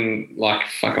 winning like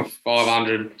fucking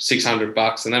 $500,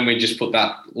 $600, and then we just put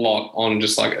that lot on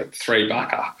just like a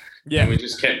 $3. Yeah. And we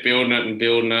just kept building it,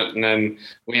 and then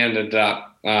we ended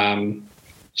up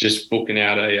just booking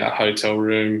out a hotel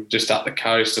room just up the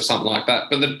coast or something like that.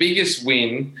 But the biggest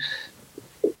win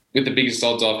with the biggest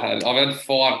odds I've had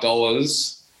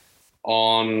 $5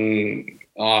 on,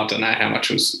 I don't know how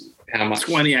much.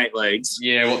 28 legs.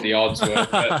 Yeah, what the odds were.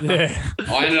 But Yeah.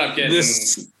 I ended up getting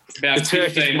about The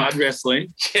Turkish 15 mud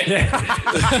wrestling. The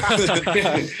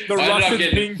Russian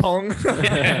ping pong.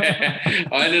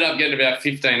 I ended up getting about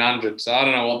 1,500, so I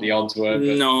don't know what the odds were. But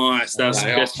Nice. That's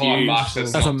huge.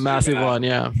 That's a massive one,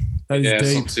 yeah.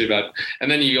 It's not too bad. And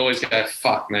then you always go,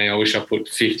 fuck me, I wish I put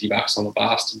 $50 on the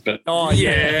bastard. But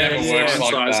Yeah, it never works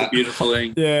like hindsight's that. a beautiful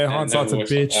thing. Yeah, It hindsight's a never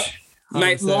works like bitch. that.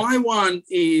 Mate, 100%. my one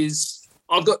is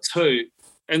I've got two,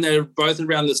 and they're both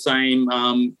around the same.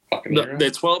 Fucking hero.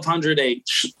 They're 1,200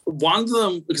 each. One of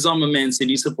them, because I'm a Man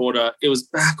City supporter, it was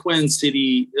back when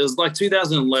City, it was like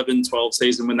 2011-12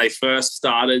 season when they first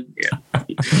started.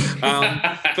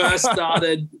 First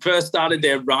started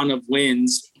their run of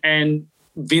wins, and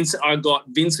I got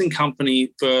Vincent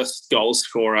Kompany first goal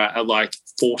scorer at like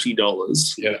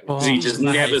 $40. Yeah. He just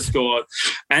never scored.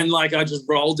 And like I just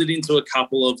rolled it into a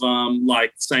couple of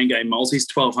like same game multis,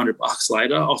 $1,200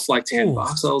 later off like $10.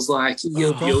 I was like,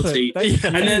 you're guilty.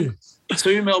 And then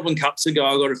 2 Melbourne Cups ago,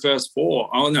 I got a first 4.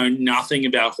 I know nothing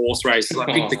about horse races. I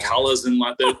picked the colours and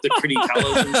like the pretty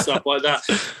colours and stuff like that.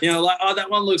 Like, oh, that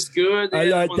one looks good. Yeah, I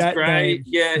like that one's that great. name.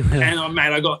 Yeah. And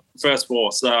mate, I got first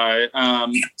 4. So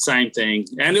same thing.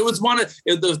 And it was one of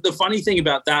the funny thing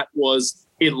about that was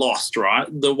it lost, right?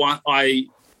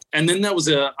 And then there was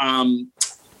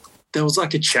there was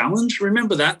like a challenge.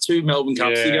 Remember that 2 Melbourne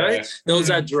Cups ago? There was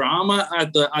that drama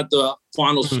at the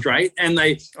final straight, and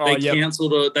they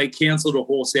cancelled a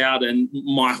horse out, and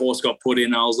my horse got put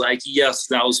in. I was like, yes,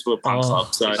 that was for Punt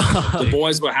Club. So the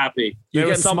boys were happy. You get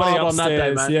got somebody smiled on that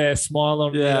day, upstairs. mate. Yeah, smile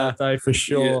on that day for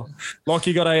sure. Like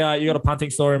you got a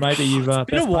punting story, mate. That you've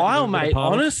Been a while, mate.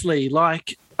 Honestly,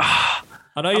 like.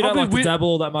 I know you don't like to dabble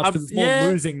all that much because it's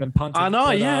more losing than punting. I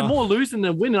know, more losing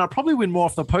than winning. I probably win more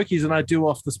off the pokies than I do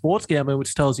off the sports gambling,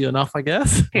 which tells you enough, I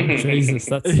guess. Jesus,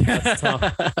 that's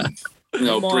tough.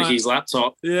 Bricky's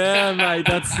laptop. Yeah, mate,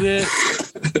 that's it.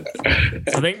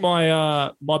 I think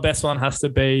my best one has to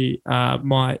be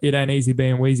my "It Ain't Easy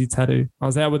Being Wheezy" tattoo. I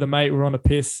was out with a mate, we were on a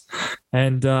piss,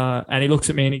 and he looks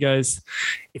at me and he goes,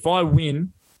 "If I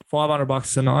win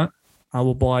 $500 tonight, I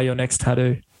will buy your next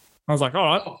tattoo." I was like, "All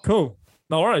right, cool.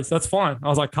 No worries, that's fine." I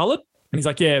was like, "Coloured?" And he's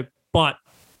like, "Yeah, but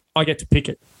I get to pick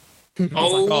it." I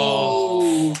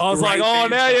was like,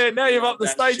 now you've up the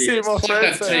stakes here, my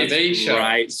friend. That TV show.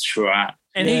 Right.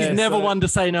 And he's never one to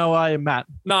say no, are you, Matt?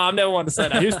 No, I'm never one to say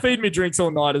that. He was feeding me drinks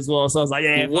all night as well. So I was like,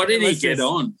 yeah. What did he get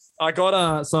on?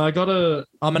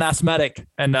 I'm an asthmatic,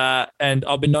 and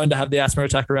I've been known to have the asthma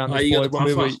attack around this boy when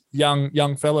we were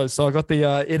young fellas. So I got the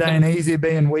 "It Ain't Easy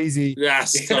Being Wheezy."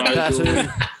 That's so cool.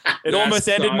 It almost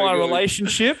ended my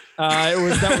relationship.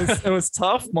 It was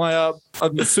tough.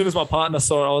 As soon as my partner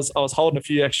saw it, I was holding a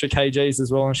few extra kgs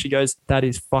as well, and she goes, "That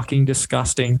is fucking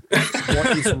disgusting.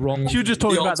 What is wrong?" She was just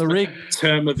talking about the rig.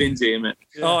 Term of endearment.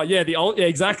 Oh yeah,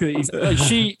 exactly.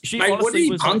 She Mate, what did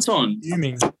he punt on?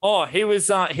 Fuming. Oh, he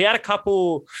was. He had a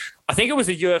couple. I think it was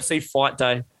a UFC fight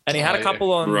day, and he had a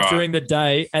couple on during the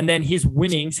day, and then his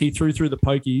winnings he threw through the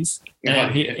pokies,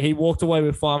 and he walked away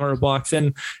with $500.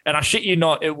 And I shit you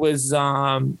not, it was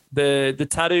the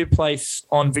tattoo place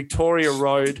on Victoria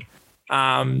Road,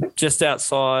 just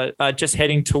outside, just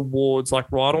heading towards like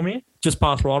Rydalmere, just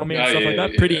past Rydalmere and stuff like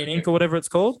that. Pretty in Ink or whatever it's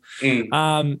called.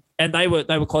 And they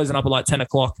were closing up at like 10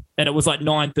 o'clock, and it was like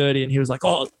 9:30, and he was like,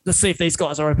 "Oh, let's see if these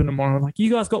guys are open tomorrow." I'm like,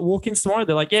 "You guys got walk-ins tomorrow?"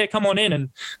 They're like, "Yeah, come on in." And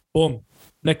boom,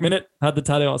 next minute, had the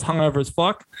tattoo. I was hungover as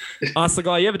fuck. Asked the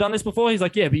guy, "You ever done this before?" He's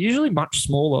like, "Yeah, but usually much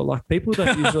smaller. Like people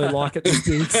don't usually like it this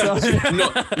big." So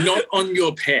not on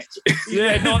your pet.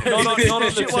 Yeah, not on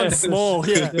the Shit one's chest. small.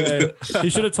 Yeah.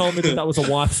 He should have told me that was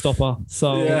a wife stopper.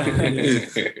 So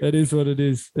it is what it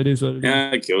is. It is what it is.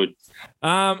 Yeah, good.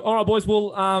 All right, boys.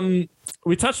 Well,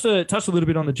 we touched a little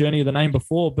bit on the journey of the name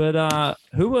before, but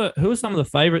who are some of the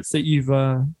favourites that you've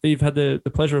had the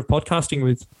pleasure of podcasting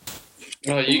with?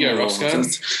 Oh, you go, Roscoe.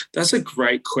 That's a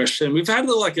great question. We've had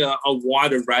a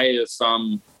wide array of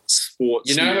sports.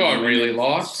 You know who I really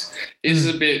liked? This is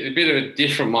a bit of a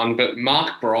different one, but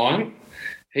Mark Bryant.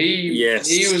 He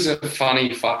was a funny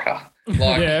fucker.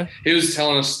 Like he was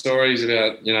telling us stories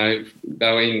about, you know,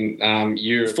 they were in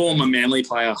Europe. Former Manly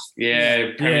player.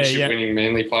 Yeah, premiership winning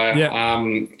Manly player. Yeah.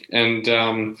 And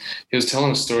he was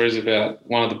telling us stories about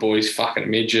one of the boys fucking a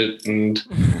midget and,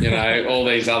 you know, all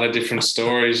these other different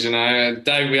stories, you know.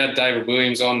 We had David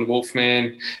Williams on,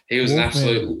 Wolfman. He was an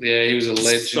absolute, he was a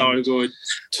legend. So good.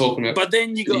 Talking about. But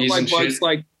then you got like blokes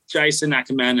like Jason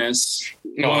Ackermanis,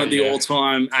 one of the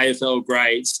all-time AFL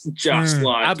greats, just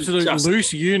like absolute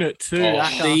loose unit too.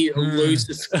 The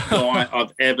loosest guy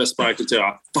I've ever spoken to.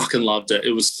 I fucking loved it.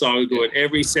 It was so good.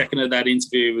 Every second of that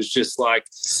interview was just like,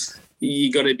 you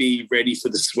got to be ready for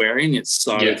the swearing. It's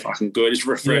so fucking good. It's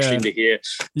refreshing to hear.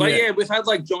 But we've had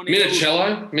like Johnny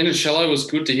Minicello was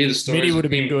good to hear the stories. Minnie would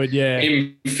have been good,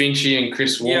 Him, Finchy and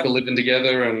Chris Walker living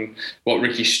together, and what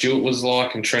Ricky Stewart was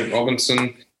like, and Trent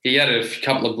Robinson. He had a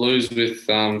couple of blues with,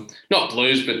 not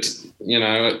blues, but, you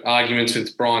know, arguments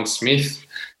with Brian Smith.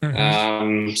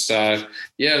 Mm-hmm. So,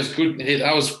 it was good.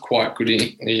 That was quite good,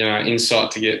 you know,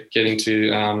 insight to get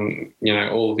into, you know,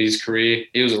 all of his career.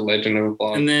 He was a legend of a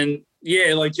bloke. And then,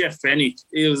 like Jeff Fennick,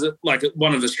 he was like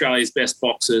one of Australia's best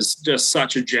boxers, just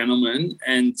such a gentleman.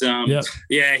 And,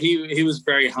 he was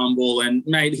very humble. And,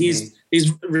 mate, he's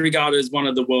regarded as one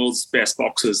of the world's best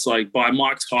boxers, like by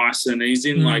Mike Tyson. He's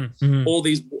in all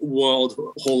these world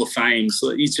Hall of Fame. So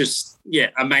he's just,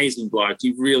 amazing bloke.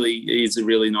 He really is a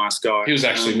really nice guy. He was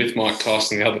actually with Mike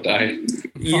Tyson the other day.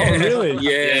 Yeah, really?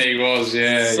 Yeah, he was.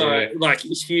 Yeah, so like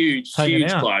huge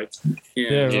bloke.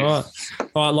 Right. All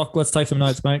right, Locke, let's take some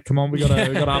notes, mate. Come on, we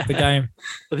gotta up the game.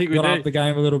 I think we got to up the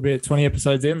game a little bit. 20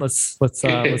 episodes in. Let's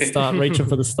start reaching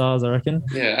for the stars, I reckon.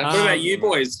 Yeah. What about you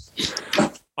boys?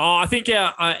 I think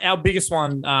our biggest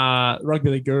one,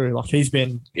 Rugby League Guru, like he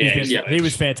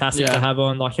was fantastic to have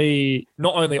on. Like he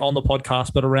not only on the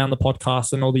podcast but around the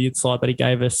podcast and all the insight that he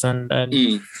gave us. And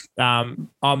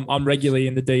I'm regularly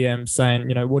in the DM saying,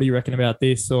 you know, what do you reckon about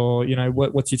this, or you know,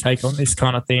 what's your take on this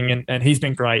kind of thing? And he's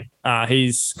been great.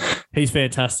 He's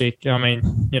fantastic. I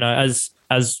mean, you know,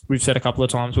 as we've said a couple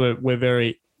of times,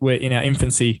 we're in our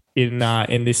infancy in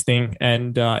this thing,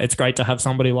 and it's great to have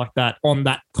somebody like that on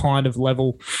that kind of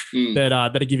level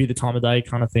that'll give you the time of day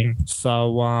kind of thing.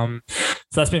 So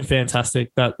that's been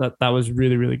fantastic. That was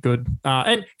really, really good.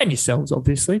 And yourselves,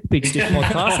 obviously, Big Stiff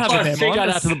Podcast. Having them on. Shout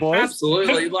out to the boys.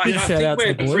 Absolutely. Like I think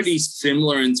we're pretty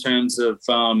similar in terms of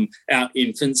our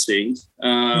infancy,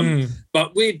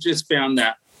 but we've just found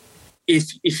that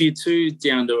if you're two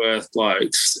down to earth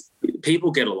blokes, people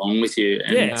get along with you,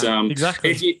 and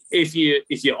exactly. If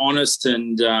you're honest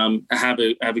and have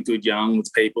a good yarn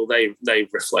with people, they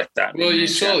reflect that. Well, you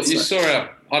saw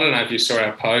our. I don't know if you saw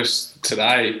our post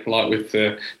today, like with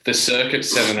the Circuit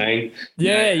 17.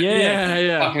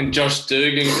 Yeah. Fucking Josh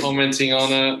Dugan commenting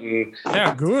on it, and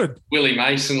how good. Willie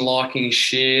Mason liking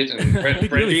shit, and Brett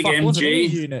Big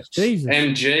MG. Jesus.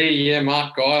 MG,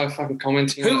 Mark Guy fucking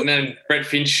commenting on it, and then Brett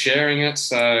Finch sharing it.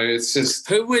 So it's just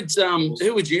who would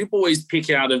you boys pick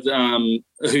out of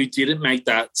who didn't make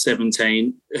that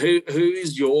 17? Who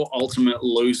is your ultimate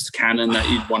loose cannon that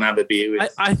you'd want to have a beer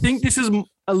with? I think this is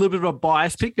a little bit of a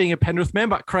bias pick, being a Penrith man,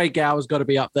 but Craig Gower's got to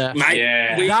be up there.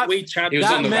 Mate, we chatted.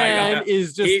 That man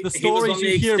is just the stories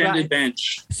you hear about.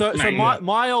 Bench. So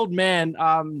my old man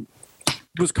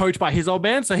was coached by his old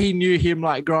man, so he knew him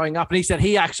like growing up, and he said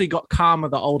he actually got calmer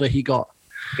the older he got.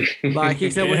 Like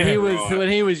he said when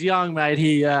he was young, mate,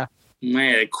 he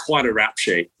man, quite a rap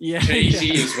sheet. Yeah,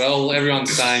 easy as well.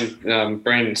 Everyone's saying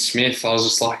Brandon Smith. I was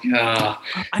just like, I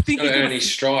think he's earn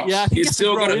his stripes. Yeah, I think he's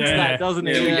still got that, doesn't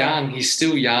he? Young. He's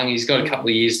still young. He's got a couple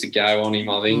of years to go on him,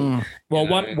 I think. Well,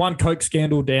 one Coke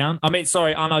scandal down. I mean,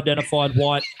 sorry, unidentified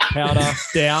white powder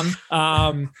down.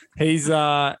 He's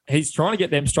trying to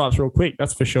get them stripes real quick.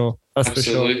 That's for sure.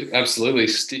 Absolutely.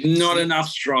 Not enough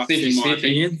stripes in my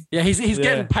opinion. Yeah, he's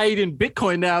getting paid in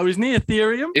Bitcoin now, isn't he?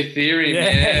 Ethereum,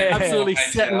 yeah. Absolutely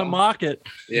setting the market.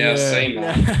 Yeah, I've seen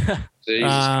that.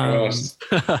 Jesus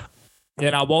Christ.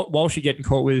 Yeah, no, Walsh getting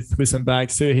caught with some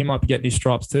bags too. He might be getting his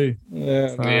stripes too.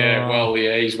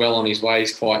 He's well on his way.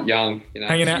 He's quite young. You know,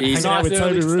 hanging out with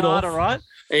Toby Rudolph. Right?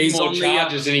 He's more on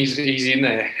charges and he's in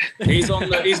there. He's on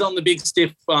the Big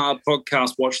Stiff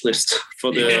podcast watch list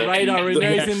for the radar.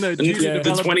 He's in the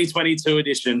 2022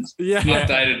 edition. Yeah,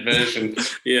 updated version.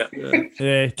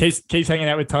 Yeah. Keeps hanging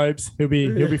out with Tobes. He'll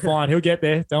be fine. He'll get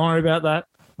there. Don't worry about that.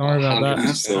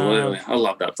 Absolutely. I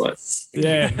love that place.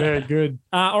 Yeah, very good.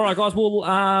 All right, guys.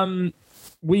 Well,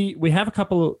 we have a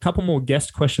couple more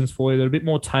guest questions for you that are a bit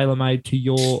more tailor-made to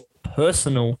your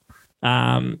personal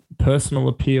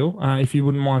appeal. If you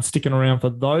wouldn't mind sticking around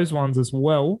for those ones as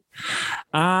well.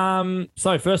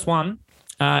 So first one,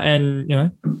 and you know,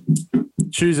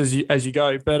 choose as you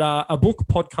go. But a book,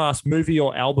 podcast, movie,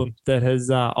 or album that has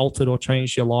altered or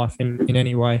changed your life in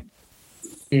any way.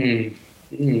 Okay.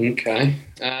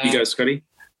 You go, Scotty.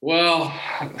 Well,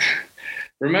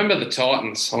 Remember the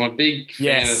Titans. I'm a big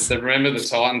fan of the Remember the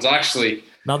Titans. Actually,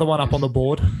 another one up on the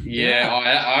board. Yeah,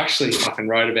 I actually fucking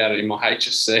wrote about it in my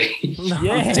HSC.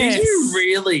 Yes. Did you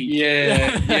really?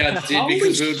 Yeah, I did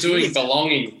because we were doing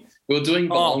belonging.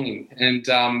 And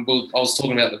I was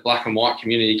talking about the black and white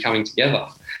community coming together.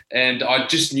 And I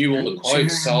just knew all the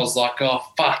quotes, so I was like, "Oh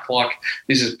fuck! Like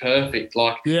this is perfect!"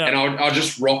 And I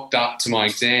just rocked up to my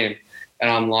exam,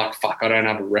 and I'm like, "Fuck! I don't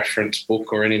have a reference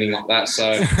book or anything like that." So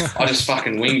I just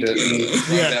fucking winged it and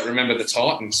wrote about Remember the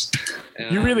Titans.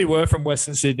 You really were from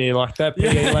Western Sydney, like that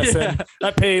PE lesson.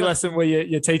 That PE lesson where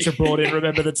your teacher brought in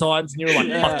Remember the Titans, and you were like,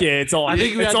 "Fuck yeah, it's on! I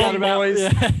think we it's had on, boys!"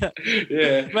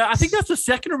 Yeah. But I think that's the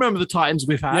second Remember the Titans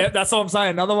we've had. Yeah, that's what I'm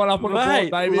saying. Another one up on the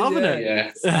board, baby. Loving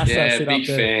it. Yeah, big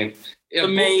fan. Yeah, for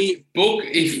me, book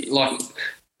if like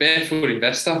Barefoot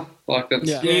Investor, like that's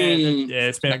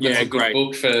it's been a good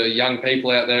book for young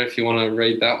people out there. If you want to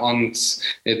read that one,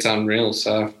 it's unreal.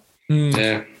 So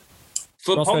yeah,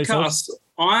 for podcasts,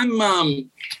 I'm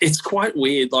it's quite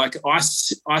weird. Like I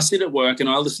sit at work and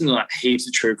I listen to like heaps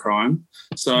of true crime.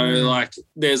 So like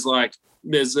there's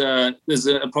a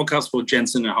podcast called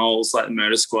Jensen and Holes, like the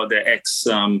Murder Squad. They're ex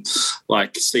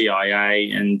like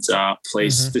CIA and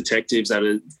police detectives that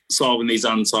are solving these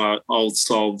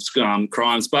unsolved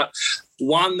crimes. But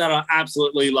one that I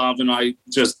absolutely love and I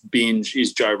just binge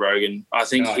is Joe Rogan. I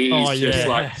think he's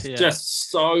just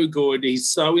so good. He's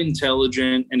so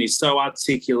intelligent and he's so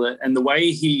articulate. And the way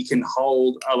he can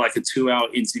hold like a 2-hour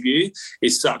interview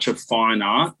is such a fine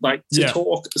art. Like to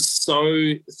talk so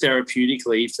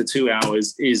therapeutically for 2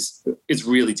 hours is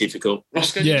really difficult.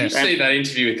 Roscoe, did you see that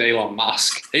interview with Elon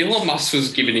Musk? Elon Musk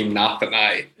was giving him nothing,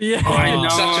 eh? Yeah, I know.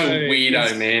 Such a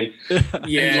weirdo, man.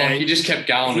 He just kept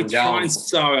going and going. Trying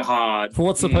so hard. For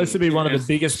what's supposed to be one of the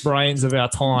biggest brains of our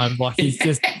time, like he's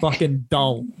just fucking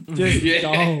dull. Just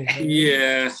dull.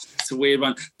 Yeah, it's a weird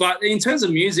one. But in terms of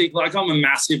music, like I'm a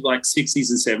massive like 60s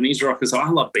and 70s rocker. So I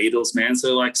love Beatles, man.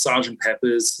 So like Sgt.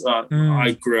 Pepper's,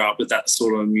 I grew up with that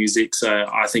sort of music. So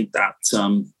I think that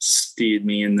steered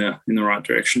me in the right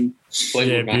direction.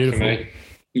 Fleetwood Mac for me.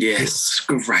 Yes,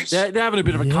 great. They're having a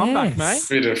bit of a comeback, mate.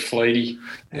 Bit of Fleety.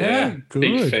 Yeah,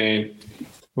 big fan.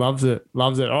 Loves it.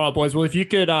 All right, boys. Well, if you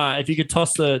could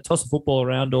toss the football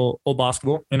around or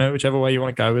basketball, whichever way you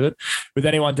want to go with it, with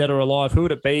anyone dead or alive, who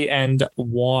would it be and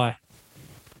why?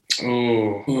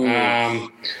 I'm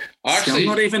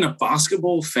not even a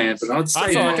basketball fan, but I'd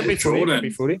say Jordan.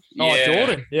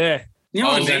 Jordan. Yeah. You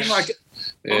know what I mean? Like,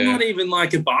 I'm not even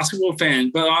like a basketball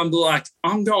fan, but I'm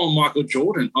going Michael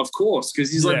Jordan, of course,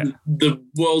 because he's like the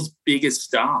world's biggest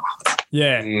star.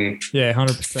 Yeah,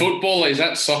 100%. Football, is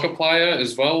that soccer player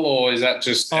as well, or is that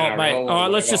just NRL? Mate. All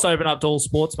right, let's just open up to all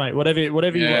sports, mate. Whatever you want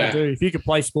to do. If you could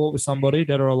play sport with somebody,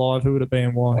 dead or alive, who would it be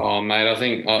and why? Oh, mate, I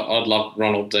think I'd love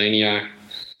Ronaldinho.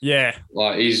 Yeah.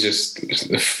 Like he's just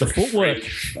the footwork.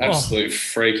 Absolute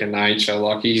freak of nature.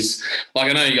 Like he's like,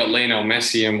 I know you got Lionel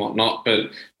Messi and whatnot, but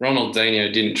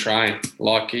Ronaldinho didn't train.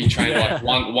 Like he trained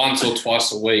like once or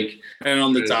twice a week. And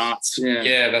on the darts.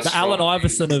 Yeah, that's the Allen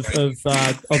Iverson of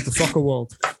the soccer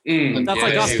world. That's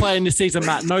like us playing this season,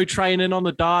 Matt. No training on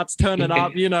the darts, turning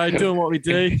up, doing what we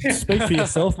do. Speak for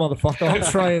yourself, motherfucker. I'm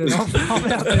training.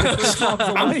 I'm out there 3 times a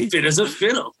week. I'm fit as a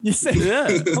fiddle. You see?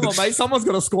 Yeah. Come on, mate. Someone's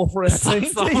got to score for our team.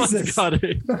 Someone's got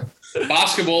to.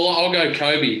 Basketball, I'll go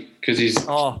Kobe because he's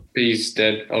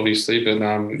dead, obviously. But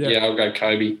I'll go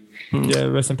Kobe. Yeah,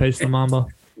 rest in peace to Mamba.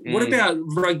 What about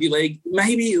rugby league?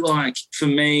 Maybe like for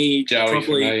me, Joey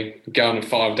probably, for me, go on a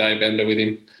 5-day bender with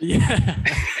him. Yeah,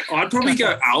 I'd probably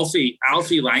go Alfie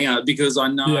Langer because I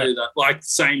know that like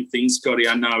same thing, Scotty.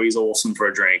 I know he's awesome for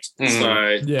a drink.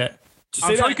 So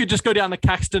I'm sure you could just go down to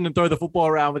Caxton and throw the football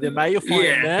around with him, mate. You'll find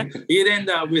him there. You'd end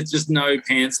up with just no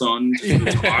pants on, just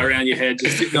a tie around your head,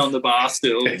 just sitting on the bar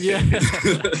still. Yeah.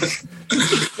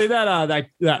 See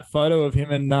that photo of him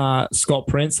and Scott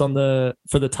Prince for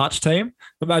the touch team?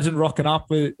 Imagine rocking up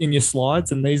in your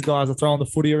slides and these guys are throwing the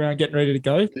footy around, getting ready to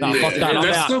go. Fuck that. I'm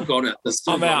out. Still got it.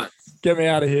 I'm out. Get me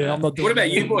out of here. I'm not doing What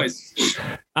about you boys?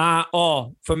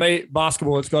 For me,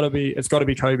 basketball, it's got to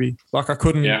be Kobe. Like I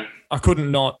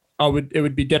couldn't not. It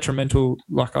would be detrimental.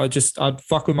 Like I'd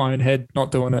fuck with my own head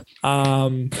not doing it.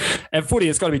 And footy,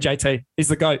 it's got to be JT. He's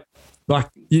the GOAT. Like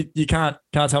you can't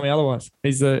tell me otherwise.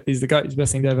 He's the GOAT. He's the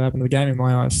best thing to ever happen to the game in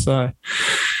my eyes. So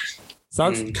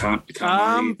Suggs?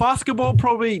 Can't basketball,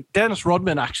 probably Dennis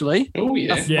Rodman, actually. Oh,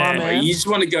 yeah. That's my man. You just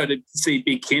want to go to see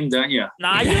Big Kim, don't you?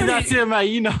 Nah, That's it, mate.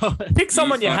 You know, pick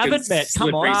someone you haven't met.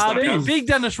 Come slippery on. sucker. big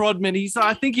Dennis Rodman.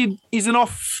 I think he's an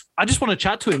off. I just want to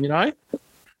chat to him. You know,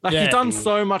 like Yeah. he's done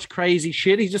so much crazy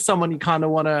shit. He's just someone you kind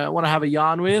of want to have a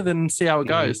yarn with and see how it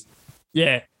goes.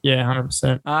 Yeah,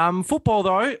 100%. Football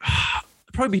though,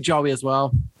 probably Joey as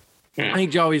well. Yeah. I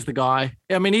think Joey's the guy.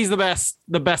 I mean, he's the best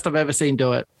I've ever seen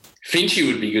do it. Finchy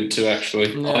would be good too,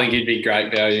 actually. Yeah. I think he'd be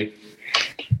great value.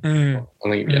 I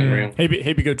think he'd be unreal.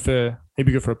 He'd be good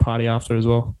for a party after as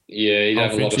well. Yeah, he'd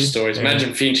have a lot of Finchy? stories. Yeah.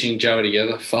 Imagine Finchy and Joey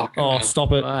together. Fuck. Oh,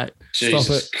 stop it. Right.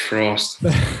 Jesus stop Christ.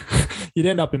 You'd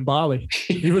end up in Bali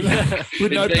with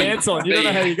no It'd be- pants on. You don't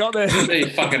know how you got there. It'd be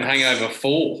fucking hangover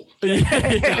 4.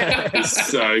 It's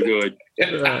so good.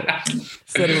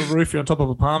 Instead of a roof, you're on top of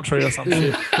a palm tree or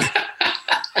something.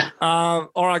 All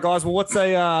right, guys. Well, what's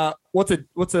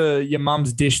your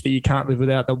mum's dish that you can't live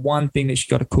without? The one thing that she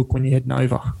got to cook when you're heading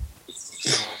over.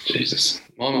 Jesus.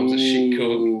 My mum's a shit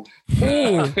cook.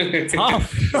 Ooh,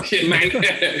 tough. Yeah, mate.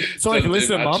 Sorry for Don't do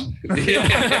listening, much. Mum.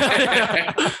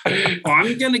 Yeah.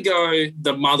 I'm going to go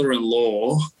the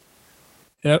mother-in-law,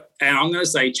 Yep. and I'm going to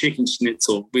say chicken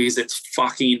schnitzel because it's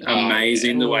fucking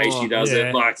amazing the way she does yeah.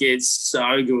 it. Like, it's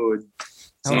so good.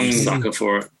 So I'm a sucker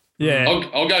for it. Yeah.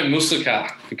 I'll go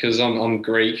moussaka because I'm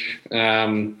Greek,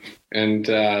 and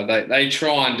they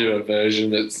try and do a version,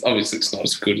 but obviously it's not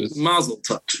as good as Mazel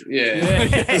touch.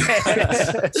 as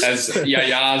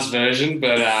Yaya's version.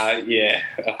 But yeah,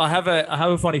 I have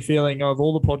a funny feeling of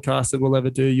all the podcasts that we'll ever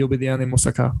do, you'll be the only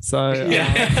Moussaka. So I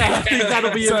think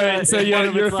that'll be so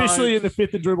you're officially in the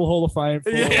Fifth and Dribble Hall of Fame.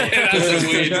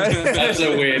 that's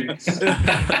a win.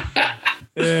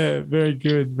 Yeah, very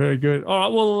good, very good. All right,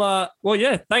 well,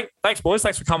 yeah. Thanks, boys.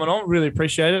 Thanks for coming on. Really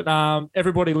appreciate it.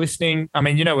 Everybody listening, I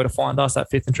mean, you know where to find us at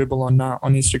Fifth and Dribble on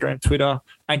Instagram, Twitter,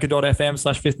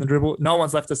 anchor.fm/Fifth and Dribble. No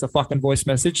one's left us a fucking voice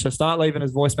message, so start leaving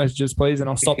us voice messages, please, and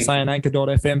I'll stop saying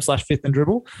anchor.fm/Fifth and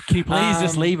Dribble. Can you please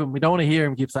just leave him? We don't want to hear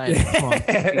him keep saying it. Come on.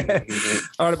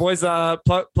 All right, boys.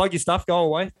 Plug your stuff. Go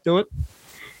away. Do it.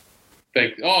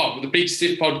 The Big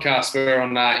Stiff Podcast. We're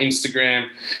on Instagram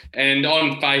and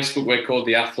on Facebook. We're called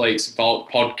the Athletes Vault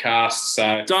Podcast.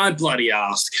 So Don't bloody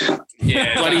ask.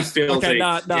 yeah, Bloody filthy. Okay,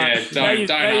 nah. Yeah, don't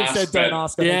ask, Said don't but-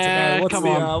 ask. I need to Yeah, know. What's come the,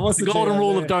 on. what's The the golden jam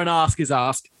rule there? of don't ask is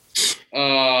ask.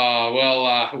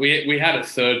 We had a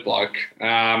third bloke,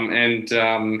 and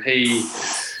he,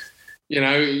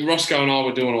 Roscoe and I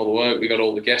were doing all the work. We got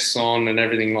all the guests on and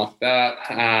everything like that.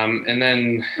 And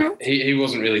then he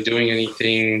wasn't really doing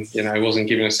anything, he wasn't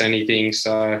giving us anything.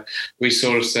 So we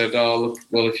sort of said, oh, look,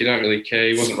 well, if you don't really care,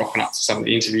 he wasn't rocking up to some of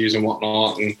the interviews and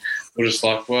whatnot. And we're just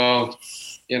like, well,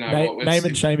 Name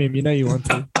and shame him. You know you want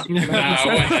to. No, I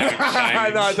won't name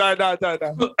and shame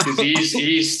him. No. Because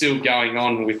he is still going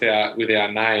on with our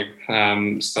name.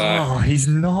 Oh, he's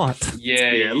not.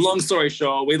 Yeah, long story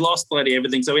short, we lost bloody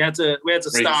everything. So we had to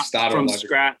start from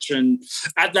scratch. And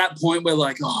at that point, we're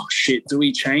like, oh, shit, do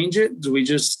we change it? Do we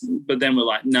just... But then we're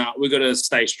like, no, we've got to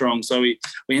stay strong. So we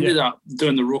ended up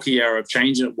doing the rookie era of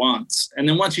changing it once. And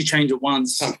then once you change it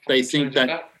once, they think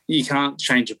that you can't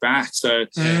change it back. So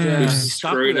we've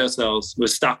screwed ourselves. We're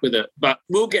stuck with it. But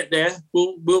we'll get there.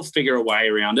 We'll figure a way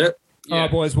around it. Yeah. Oh,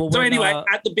 boys. Well, so anyway,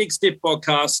 at the Big Stiff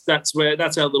Podcast, that's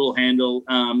our little handle.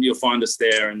 You'll find us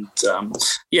there. And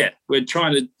we're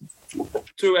trying to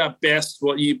do our best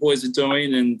what you boys are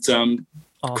doing and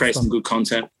create some good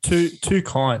content. Too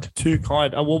kind.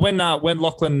 Well, when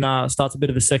Lachlan starts a bit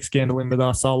of a sex scandal in with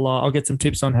us, I'll get some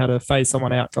tips on how to phase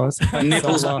someone out, guys.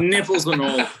 Nipples and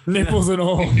all. Nipples and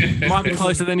all. Might be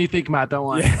closer than you think, Matt. Don't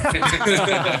worry.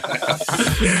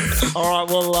 All right.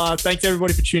 Well, thanks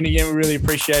everybody for tuning in. We really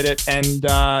appreciate it. And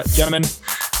gentlemen,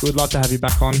 we'd love to have you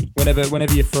back on whenever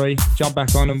you're free. Jump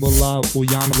back on and we'll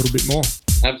yarn a little bit more.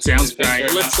 Sounds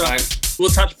great. We'll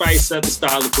touch base at the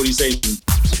start of the footy season.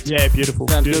 Yeah, beautiful.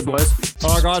 Sounds good, boys.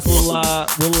 All right, guys.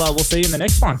 We'll see you in the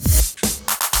next one.